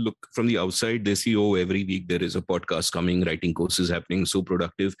 people look from the outside, they see, oh, every week there is a podcast coming, writing courses happening, so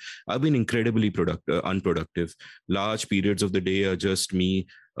productive. I've been incredibly unproductive. Large periods of the day are just me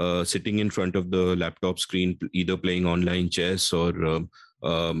sitting in front of the laptop screen, either playing online chess or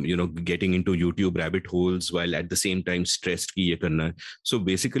getting into YouTube rabbit holes while at the same time stressed ki ye karna hai. So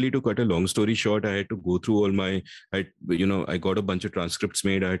basically, to cut a long story short, I had to go through I got a bunch of transcripts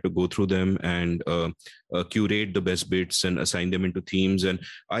made. I had to go through them and curate the best bits and assign them into themes. And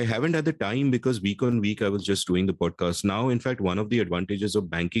I haven't had the time because week on week I was just doing the podcast. Now, in fact, one of the advantages of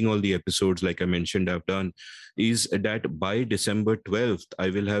banking all the episodes, like I mentioned, I've done, is that by December 12th, I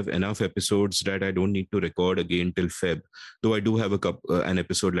will have enough episodes that I don't need to record again till Feb. Though I do have an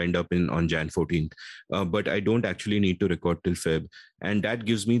episode lined up on Jan 14th, but I don't actually need to record till Feb. And that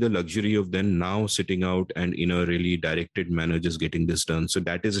gives me the luxury of then now sitting out and in a really directed manner just getting this done. So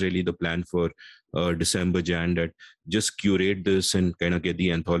that is really the plan for December, Jan, that just curate this and kind of get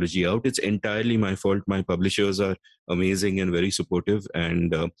the anthology out. It's entirely my fault. My publishers are amazing and very supportive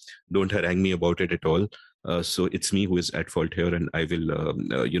and don't harangue me about it at all. So it's me who is at fault here, and I will,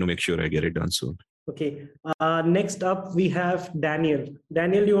 make sure I get it done soon. Okay. Next up, we have Daniel.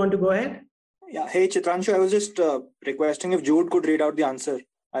 Daniel, you want to go ahead? Yeah. Hey, Chitranshu, I was just requesting if Jude could read out the answer.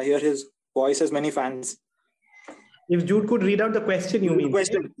 I hear his voice has many fans. If Jude could read out the question, you mean?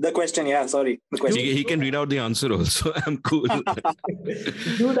 The question, yeah, sorry. The question. He can read out the answer also. I'm cool.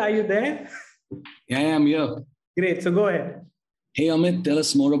 Jude, are you there? Yeah, I'm here. Great. So go ahead. Hey, Amit, tell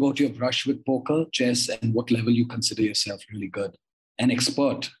us more about your brush with poker, chess, and what level you consider yourself really good. An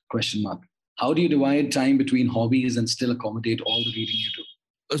expert, ? How do you divide time between hobbies and still accommodate all the reading you do?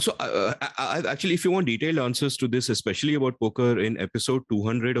 So I actually, if you want detailed answers to this, especially about poker, in episode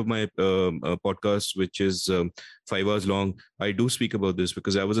 200 of my podcast, which is 5 hours long, I do speak about this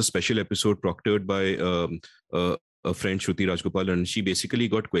because I was a special episode proctored by a friend, Shruti Rajgopal, and she basically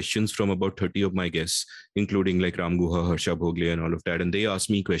got questions from about 30 of my guests, including like Ram Guha, Harsha Bhogle, and all of that. And they asked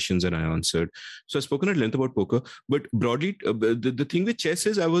me questions and I answered. So I've spoken at length about poker, but broadly, the thing with chess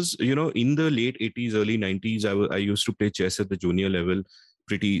is I was, in the late 80s, early 90s, I used to play chess at the junior level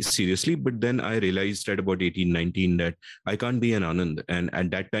pretty seriously. But then I realized at about 18, 19 that I can't be an Anand. And at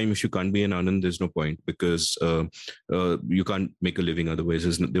that time, if you can't be an Anand, there's no point because you can't make a living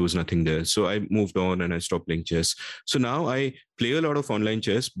otherwise. There was nothing there. So I moved on and I stopped playing chess. So now I play a lot of online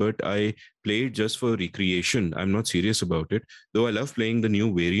chess, but I play it just for recreation. I'm not serious about it, though I love playing the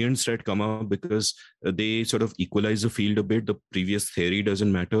new variants that come up because they sort of equalize the field a bit. The previous theory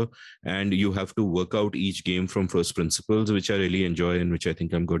doesn't matter, and you have to work out each game from first principles, which I really enjoy and which I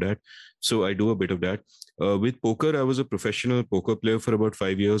think I'm good at. So I do a bit of that. With poker, I was a professional poker player for about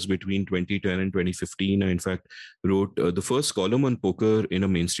 5 years between 2010 and 2015. I, in fact, wrote the first column on poker in a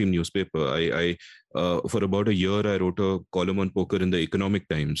mainstream newspaper. I for about a year, I wrote a column on poker in the Economic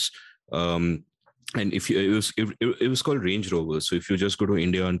Times. And it was called Range Rover. So if you just go to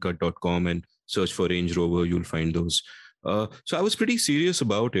indiauncut.com and search for Range Rover, you'll find those. So I was pretty serious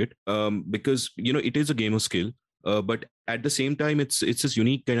about it because, it is a game of skill. But at the same time, it's this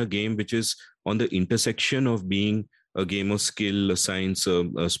unique kind of game, which is on the intersection of being a game of skill, a science,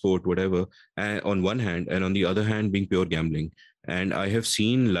 a sport, whatever, on one hand, and on the other hand, being pure gambling. And I have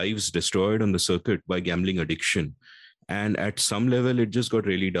seen lives destroyed on the circuit by gambling addiction. And at some level, it just got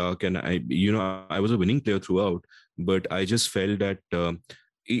really dark. And I was a winning player throughout, but I just felt that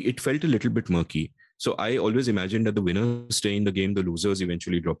it felt a little bit murky. So I always imagined that the winners stay in the game, the losers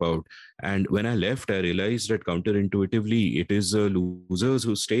eventually drop out. And when I left, I realized that counterintuitively, it is the losers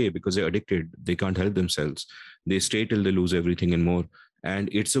who stay because they're addicted. They can't help themselves. They stay till they lose everything and more. And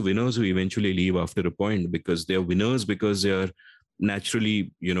it's the winners who eventually leave after a point because they're winners because they are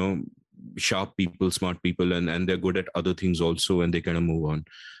naturally, sharp people, smart people, and they're good at other things also, and they kind of move on.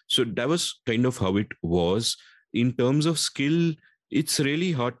 So that was kind of how it was. In terms of skill, it's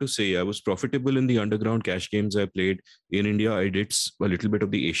really hard to say. I was profitable in the underground cash games I played in India. I did a little bit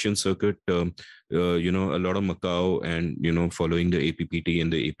of the Asian circuit, a lot of Macau and, following the APPT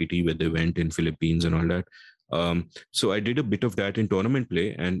and the APT where they went in Philippines and all that. So I did a bit of that in tournament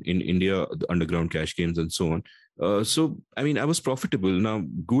play and in India, the underground cash games and so on. I was profitable. Now,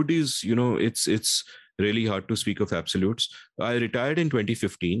 good is, it's really hard to speak of absolutes. I retired in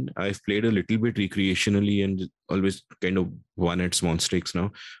 2015. I've played a little bit recreationally and always kind of won at small stakes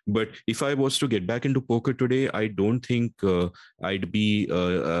now. But if I was to get back into poker today, I don't think I'd be,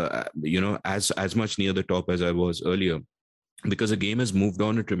 as much near the top as I was earlier, because the game has moved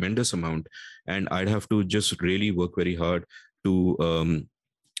on a tremendous amount, and I'd have to just really work very hard to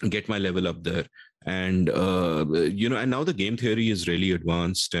get my level up there. And, and now the game theory is really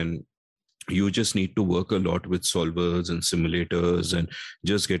advanced, and you just need to work a lot with solvers and simulators and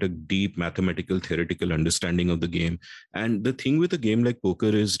just get a deep mathematical, theoretical understanding of the game. And the thing with a game like poker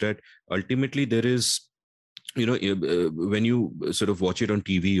is that ultimately there is when you sort of watch it on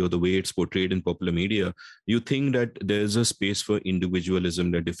TV or the way it's portrayed in popular media, you think that there's a space for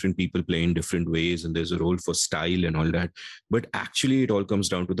individualism, that different people play in different ways, and there's a role for style and all that. But actually, it all comes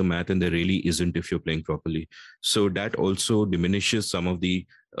down to the math, and there really isn't if you're playing properly. So that also diminishes some of the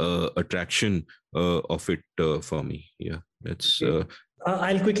attraction of it for me. Yeah, that's.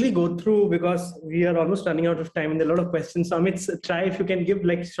 I'll quickly go through because we are almost running out of time and there are a lot of questions. So Amit, try if you can give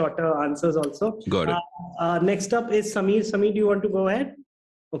like shorter answers also. Got it. Next up is Sameer. Sameer, do you want to go ahead?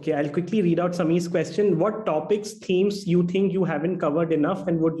 Okay, I'll quickly read out Sameer's question. What topics, themes you think you haven't covered enough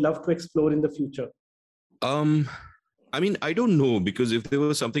and would love to explore in the future? I mean, I don't know, because if there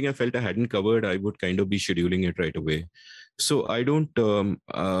was something I felt I hadn't covered, I would kind of be scheduling it right away. So I don't,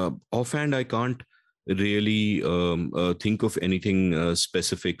 offhand, I can't really think of anything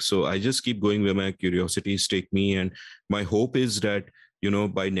specific. So I just keep going where my curiosities take me. And my hope is that,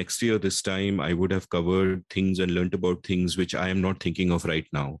 by next year, this time, I would have covered things and learned about things which I am not thinking of right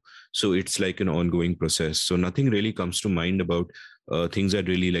now. So it's like an ongoing process. So nothing really comes to mind about things I'd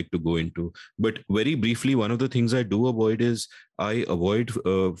really like to go into. But very briefly, one of the things I do avoid is I avoid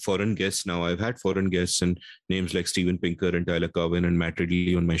foreign guests now. I've had foreign guests and names like Steven Pinker and Tyler Cowen and Matt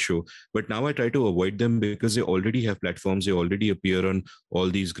Ridley on my show. But now I try to avoid them because they already have platforms. They already appear on all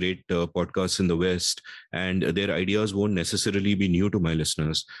these great podcasts in the West, and their ideas won't necessarily be new to my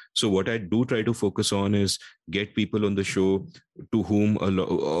listeners. So what I do try to focus on is get people on the show to whom a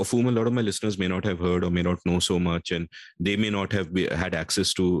lot of my listeners may not have heard or may not know so much, and they may not have had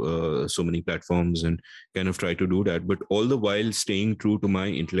access to so many platforms, and kind of try to do that, but all the while staying true to my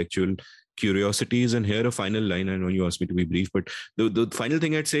intellectual curiosities. And here a final line, I know you asked me to be brief, but the final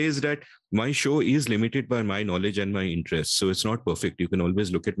thing I'd say is that my show is limited by my knowledge and my interests. So it's not perfect. You can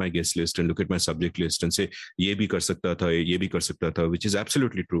always look at my guest list and look at my subject list and say, ye bhi kar sakta tha, ye bhi kar sakta tha, which is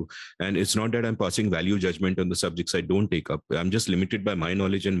absolutely true. And it's not that I'm passing value judgment on the subjects I don't take up. I'm just limited by my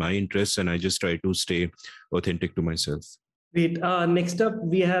knowledge and my interests, and I just try to stay authentic to myself. Great. Next up,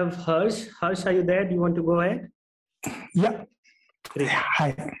 we have Harsh. Harsh, are you there? Do you want to go ahead? Yeah. Great.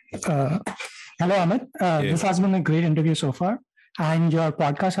 Hi. Hello, Amit. This has been a great interview so far. And your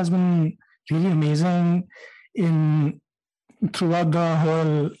podcast has been really amazing throughout the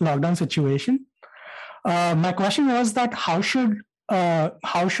whole lockdown situation. My question was that how should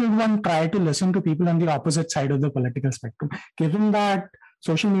one try to listen to people on the opposite side of the political spectrum, given that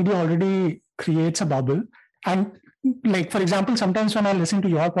social media already creates a bubble? And like, for example, sometimes when I listen to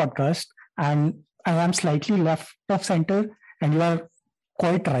your podcast and I'm slightly left of center, and you are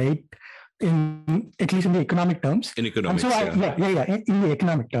quite right, at least in the economic terms. In economics, in the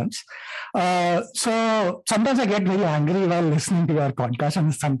economic terms. So sometimes I get very angry while listening to your podcast,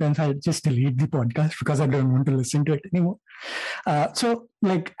 and sometimes I just delete the podcast because I don't want to listen to it anymore. So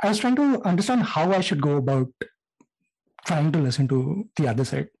like, I was trying to understand how I should go about trying to listen to the other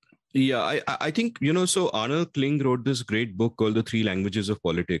side. Yeah, I think, so Arnold Kling wrote this great book called The Three Languages of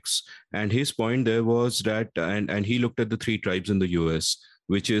Politics. And his point there was that, and he looked at the three tribes in the US,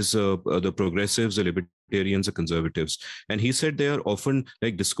 which is the progressives, the libertarians, the conservatives. And he said they are often,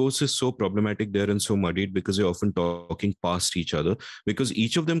 like, discourse is so problematic there and so muddied because they're often talking past each other, because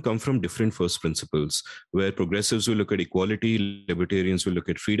each of them come from different first principles, where progressives will look at equality, libertarians will look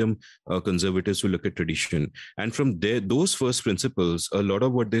at freedom, conservatives will look at tradition. And from those first principles, a lot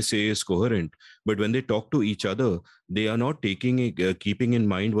of what they say is coherent. But when they talk to each other, they are not keeping in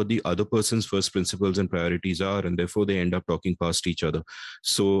mind what the other person's first principles and priorities are, and therefore they end up talking past each other.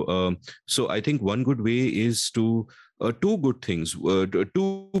 So I think one good way is to two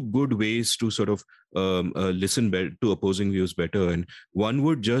good ways to sort of listen to opposing views better. And one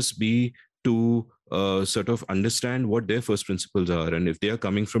would just be to sort of understand what their first principles are. And if they are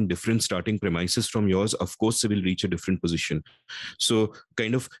coming from different starting premises from yours, of course, they will reach a different position. So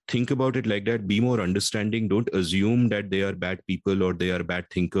kind of think about it like that. Be more understanding. Don't assume that they are bad people or they are bad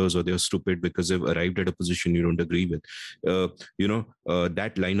thinkers or they are stupid because they've arrived at a position you don't agree with.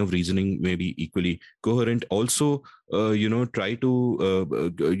 That line of reasoning may be equally coherent. Also, try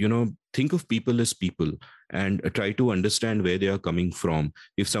to, think of people as people and try to understand where they are coming from.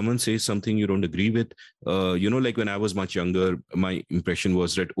 If someone says something you don't agree with, like when I was much younger, my impression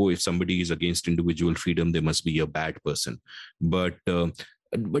was that, if somebody is against individual freedom, they must be a bad person. But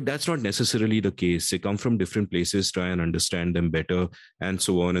that's not necessarily the case. They come from different places, try and understand them better, and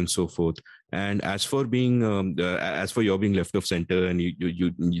so on and so forth. And as for your being left of center and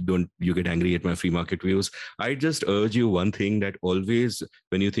you get angry at my free market views, I just urge you one thing, that always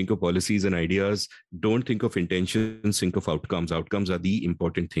when you think of policies and ideas, don't think of intentions, think of outcomes. Outcomes are the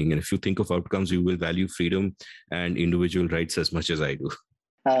important thing. And if you think of outcomes, you will value freedom and individual rights as much as I do.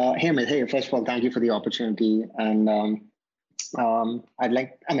 Hey, Amit. Hey, first of all, thank you for the opportunity. And I'd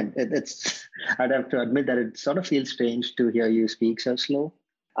have to admit that it sort of feels strange to hear you speak so slow.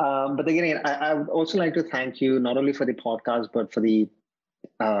 But again, I would also like to thank you not only for the podcast, but for the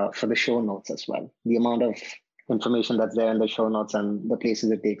show notes as well. The amount of information that's there in the show notes and the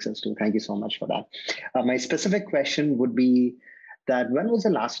places it takes us to. Thank you so much for that. My specific question would be that when was the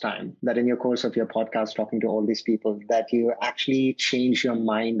last time that in your course of your podcast, talking to all these people, that you actually changed your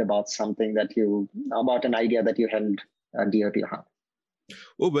mind about something about an idea that you held dear to your heart?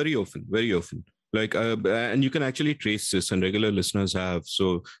 Oh, very often, very often. And you can actually trace this, and regular listeners have.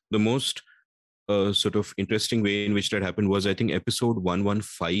 So the most sort of interesting way in which that happened was, I think, episode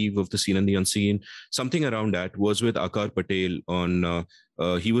 115 of The Seen and the Unseen. Something around that was with Akar Patel on,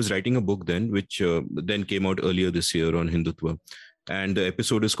 he was writing a book then, which then came out earlier this year on Hindutva. And the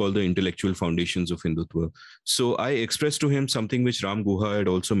episode is called The Intellectual Foundations of Hindutva. So I expressed to him something which Ram Guha had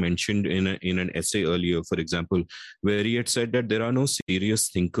also mentioned in an essay earlier, for example, where he had said that there are no serious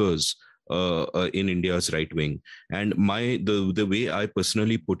thinkers in India's right wing. And the way I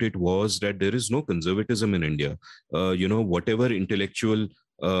personally put it was that there is no conservatism in India. Whatever intellectual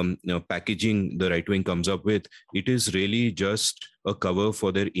packaging the right wing comes up with, it is really just a cover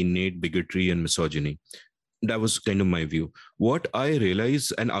for their innate bigotry and misogyny. That was kind of my view. What I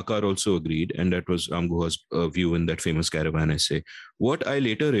realized, and Akar also agreed, and that was Ram Guha's view in that famous Caravan essay. What I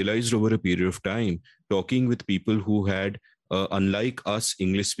later realized over a period of time, talking with people who had, unlike us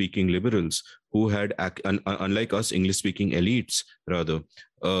English-speaking liberals, who had, unlike us English-speaking elites, rather,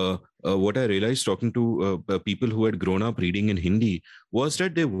 what I realized talking to people who had grown up reading in Hindi was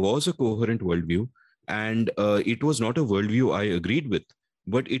that there was a coherent worldview, and it was not a worldview I agreed with,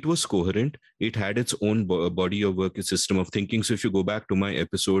 but it was coherent. It had its own body of work, a system of thinking. So if you go back to my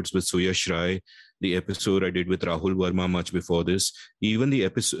episodes with Suyash Rai, the episode I did with Rahul Verma much before this, even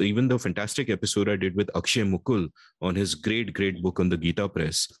the fantastic episode I did with Akshay Mukul on his great book on the Gita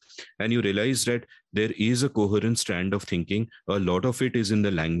Press, and you realize that there is a coherent strand of thinking. A lot of it is in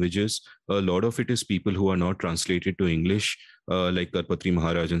the languages. A lot of it is people who are not translated to English, like Karpatri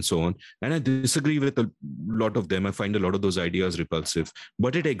Maharaj and so on. And I disagree with a lot of them. I find a lot of those ideas repulsive,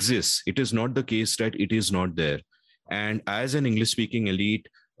 but it exists. It is not the case that it is not there. And as an English-speaking elite,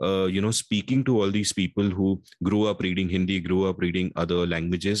 speaking to all these people who grew up reading Hindi, grew up reading other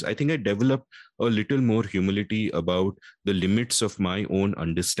languages, I think I developed a little more humility about the limits of my own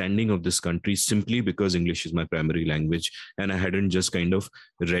understanding of this country, simply because English is my primary language and I hadn't just kind of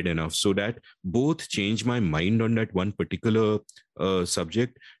read enough. So that both changed my mind on that one particular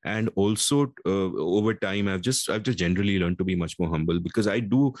subject, and also over time I've just generally learned to be much more humble, because I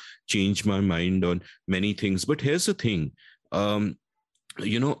do change my mind on many things. But here's the thing. I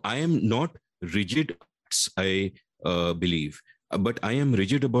am not rigid, I believe, but I am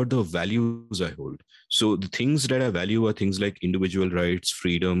rigid about the values I hold. So the things that I value are things like individual rights,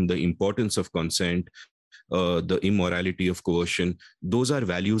 freedom, the importance of consent, the immorality of coercion. Those are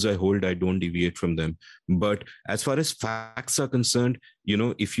values I hold. I don't deviate from them. But as far as facts are concerned,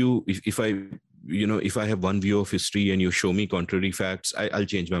 if I have one view of history and you show me contrary facts, I'll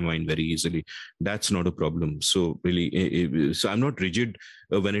change my mind very easily. That's not a problem. So really, so I'm not rigid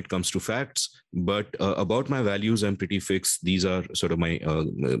when it comes to facts, but about my values, I'm pretty fixed. These are sort of my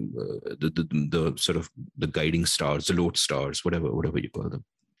the sort of the guiding stars, the lodestars, whatever you call them.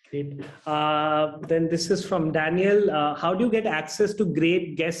 Great. Then this is from Daniel. How do you get access to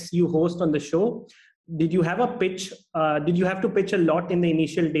great guests you host on the show? Did you have a pitch? Did you have to pitch a lot in the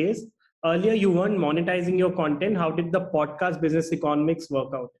initial days? Earlier, you weren't monetizing your content. How did the podcast business economics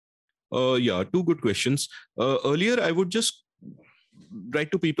work out? Yeah, two good questions. Earlier, I would just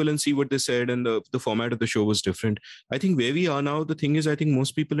write to people and see what they said, and the format of the show was different. I think where we are now, the thing is, I think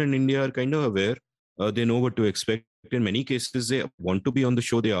most people in India are kind of aware. They know what to expect. In many cases, they want to be on the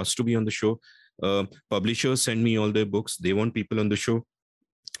show. They ask to be on the show. Publishers send me all their books. They want people on the show.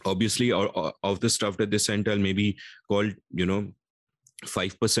 Obviously, of the stuff that they sent, I'll maybe call,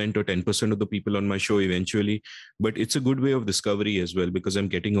 5% or 10% of the people on my show eventually, but it's a good way of discovery as well, because I'm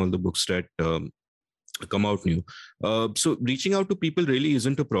getting all the books that come out new. So reaching out to people really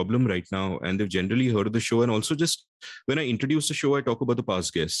isn't a problem right now, and they've generally heard of the show. And also, just when I introduce the show, I talk about the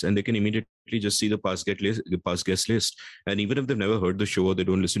past guests, and they can immediately just see the past guest list. And even if they've never heard the show or they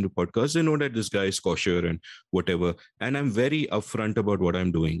don't listen to podcasts, they know that this guy is kosher and whatever. And I'm very upfront about what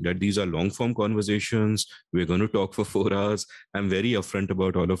I'm doing, that these are long form conversations. We're going to talk for 4 hours. I'm very upfront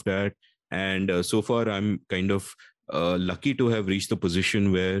about all of that. And so far, I'm kind of lucky to have reached the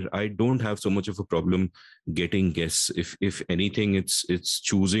position where I don't have so much of a problem getting guests. If anything, it's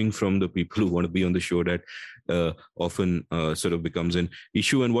choosing from the people who want to be on the show that often sort of becomes an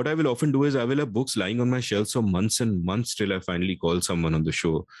issue. And what I will often do is I will have books lying on my shelves for months and months till I finally call someone on the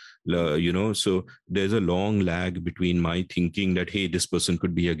show. So there's a long lag between my thinking that, hey, this person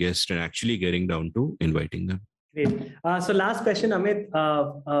could be a guest, and actually getting down to inviting them. Great. So last question, Amit.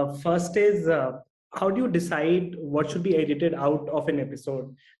 First is, how do you decide what should be edited out of an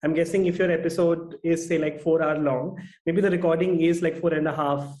episode? I'm guessing if your episode is, say, like 4 hours long, maybe the recording is like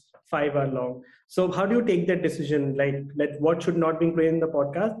 4.5, 5 hours long. So how do you take that decision? Like what should not be included in the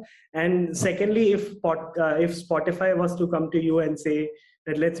podcast? And secondly, if Spotify was to come to you and say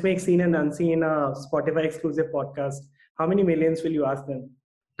that let's make Seen and Unseen a Spotify exclusive podcast, how many millions will you ask them?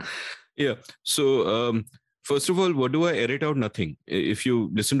 Yeah. So first of all, what do I edit out? Nothing. If you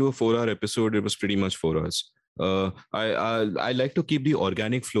listen to a 4-hour episode, it was pretty much 4 hours. I like to keep the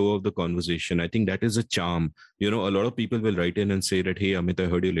organic flow of the conversation. I think that is a charm. A lot of people will write in and say that, hey, Amit, I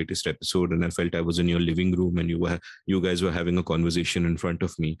heard your latest episode and I felt I was in your living room and you guys were having a conversation in front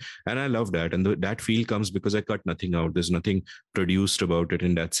of me. And I love that. And that feel comes because I cut nothing out. There's nothing produced about it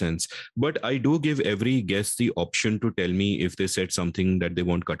in that sense. But I do give every guest the option to tell me if they said something that they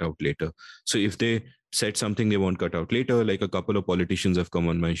won't cut out later. So if they said something they won't cut out later, like a couple of politicians have come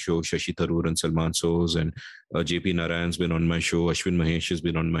on my show, Shashi Tharoor and Salman Soos, and JP Narayan's been on my show, Ashwin Mahesh has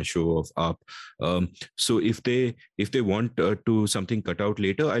been on my show of UP. So if they want to something cut out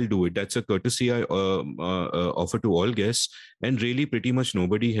later, I'll do it. That's a courtesy I offer to all guests, and really pretty much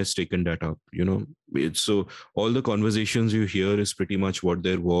nobody has taken that up. So all the conversations you hear is pretty much what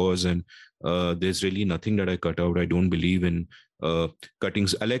there was, and there's really nothing that I cut out. I don't believe in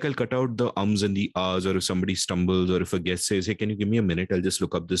cuttings. I'll cut out the ums and the ahs, or if somebody stumbles, or if a guest says, hey, can you give me a minute? I'll just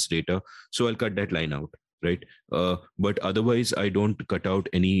look up this data. So I'll cut that line out, right? But otherwise, I don't cut out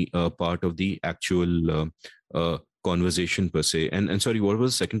any part of the actual conversation per se. And sorry, what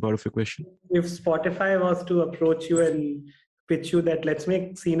was the second part of your question? If Spotify was to approach you and pitch you that let's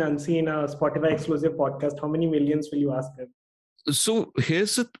make Seen Unseen a Spotify exclusive podcast, how many millions will you ask them? So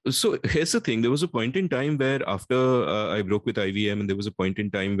here's the thing. There was a point in time where after I broke with IVM, and there was a point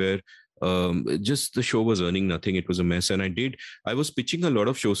in time where just the show was earning nothing. It was a mess. And I was pitching a lot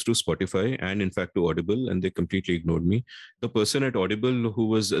of shows to Spotify and in fact to Audible, and they completely ignored me. The person at Audible who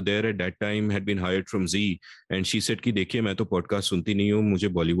was there at that time had been hired from Z, and she said कि देखिए मैं तो podcast सुनती नहीं हूँ, मुझे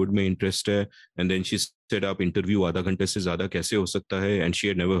Bollywood में interest है. And then she said आप interview आधा घंटे से ज़्यादा कैसे हो सकता है? And she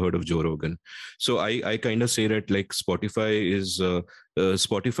had never heard of Joe Rogan. So I kind of say that like Spotify is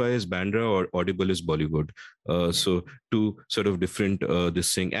Bandra or Audible is Bollywood. So two sort of different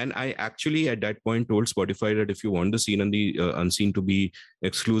this thing. And I actually at that point told Spotify that if you want the Seen and the Unseen to be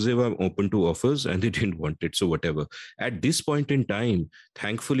exclusive, I'm open to offers, and they didn't want it. So whatever. At this point in time,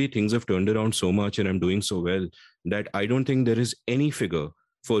 thankfully things have turned around so much and I'm doing so well that I don't think there is any figure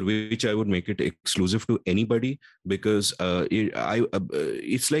for which I would make it exclusive to anybody, because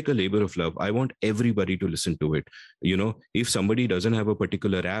it's like a labor of love. I want everybody to listen to it. If somebody doesn't have a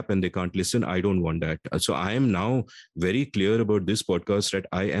particular app and they can't listen, I don't want that. So I am now very clear about this podcast that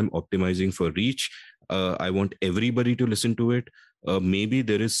I am optimizing for reach. I want everybody to listen to it. Maybe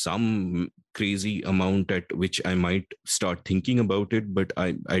there is some crazy amount at which I might start thinking about it, but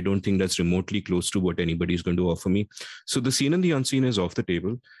I don't think that's remotely close to what anybody is going to offer me. So the Seen and the Unseen is off the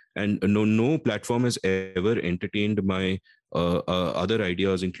table, and no platform has ever entertained my other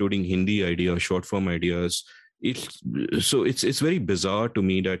ideas, including Hindi ideas, short form ideas. It's very bizarre to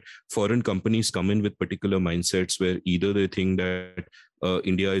me that foreign companies come in with particular mindsets where either they think that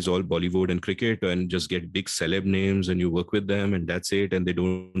India is all Bollywood and cricket and just get big celeb names and you work with them and that's it, and they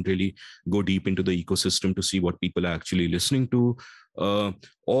don't really go deep into the ecosystem to see what people are actually listening to.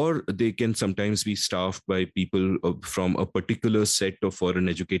 Or they can sometimes be staffed by people from a particular set of foreign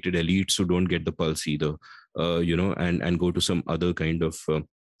educated elites who don't get the pulse either, and go to some other kind of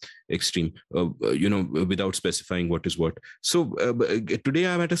extreme, without specifying what is what. So today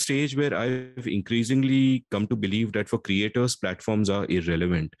I'm at a stage where I've increasingly come to believe that for creators, platforms are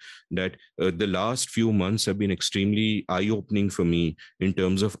irrelevant. That the last few months have been extremely eye-opening for me in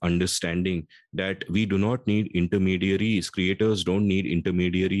terms of understanding that we do not need intermediaries. Creators don't need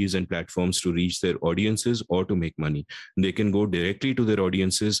intermediaries and platforms to reach their audiences or to make money. They can go directly to their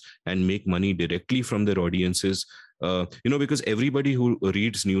audiences and make money directly from their audiences. Because everybody who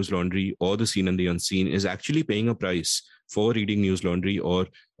reads News Laundry or the Seen and the Unseen is actually paying a price for reading News Laundry or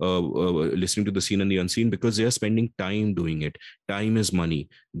listening to The Seen and the Unseen, because they are spending time doing it. Time is money.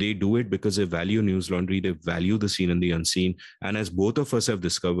 They do it because they value News Laundry, they value The Seen and the Unseen. And as both of us have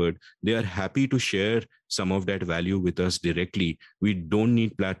discovered, they are happy to share some of that value with us directly. We don't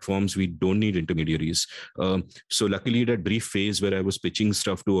need platforms. We don't need intermediaries. So luckily, that brief phase where I was pitching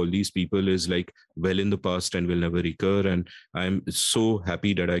stuff to all these people is like well in the past and will never recur. And I'm so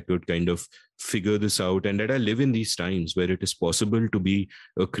happy that I could kind of figure this out, and that I live in these times where it is possible to be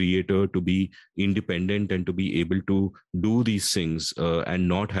a creator, to be independent, and to be able to do these things and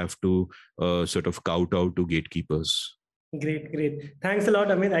not have to sort of kowtow to gatekeepers. Great. Thanks a lot,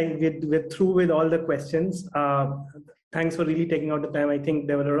 Amit. We're through with all the questions. Thanks for really taking out the time. I think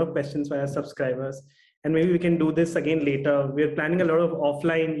there were a lot of questions by our subscribers, and maybe we can do this again later. We're planning a lot of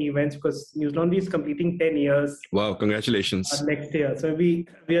offline events because News Laundry is completing 10 years. Wow, congratulations. Next year. So we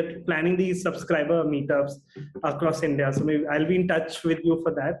are planning these subscriber meetups across India. So maybe I'll be in touch with you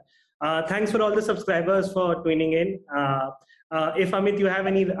for that. Thanks for all the subscribers for tuning in. If Amit, you have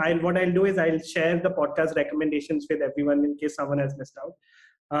any, what I'll do is I'll share the podcast recommendations with everyone in case someone has missed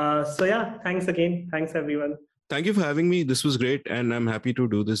out. So yeah, thanks again. Thanks everyone. Thank you for having me. This was great. And I'm happy to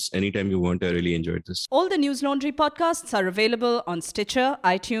do this anytime you want. I really enjoyed this. All the News Laundry podcasts are available on Stitcher,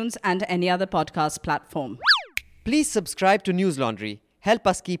 iTunes, and any other podcast platform. Please subscribe to News Laundry. Help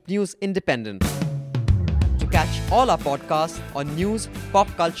us keep news independent. To catch all our podcasts on news, pop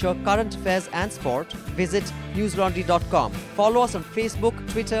culture, current affairs, and sport, visit newslaundry.com. Follow us on Facebook,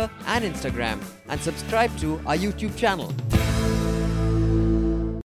 Twitter, and Instagram, and subscribe to our YouTube channel.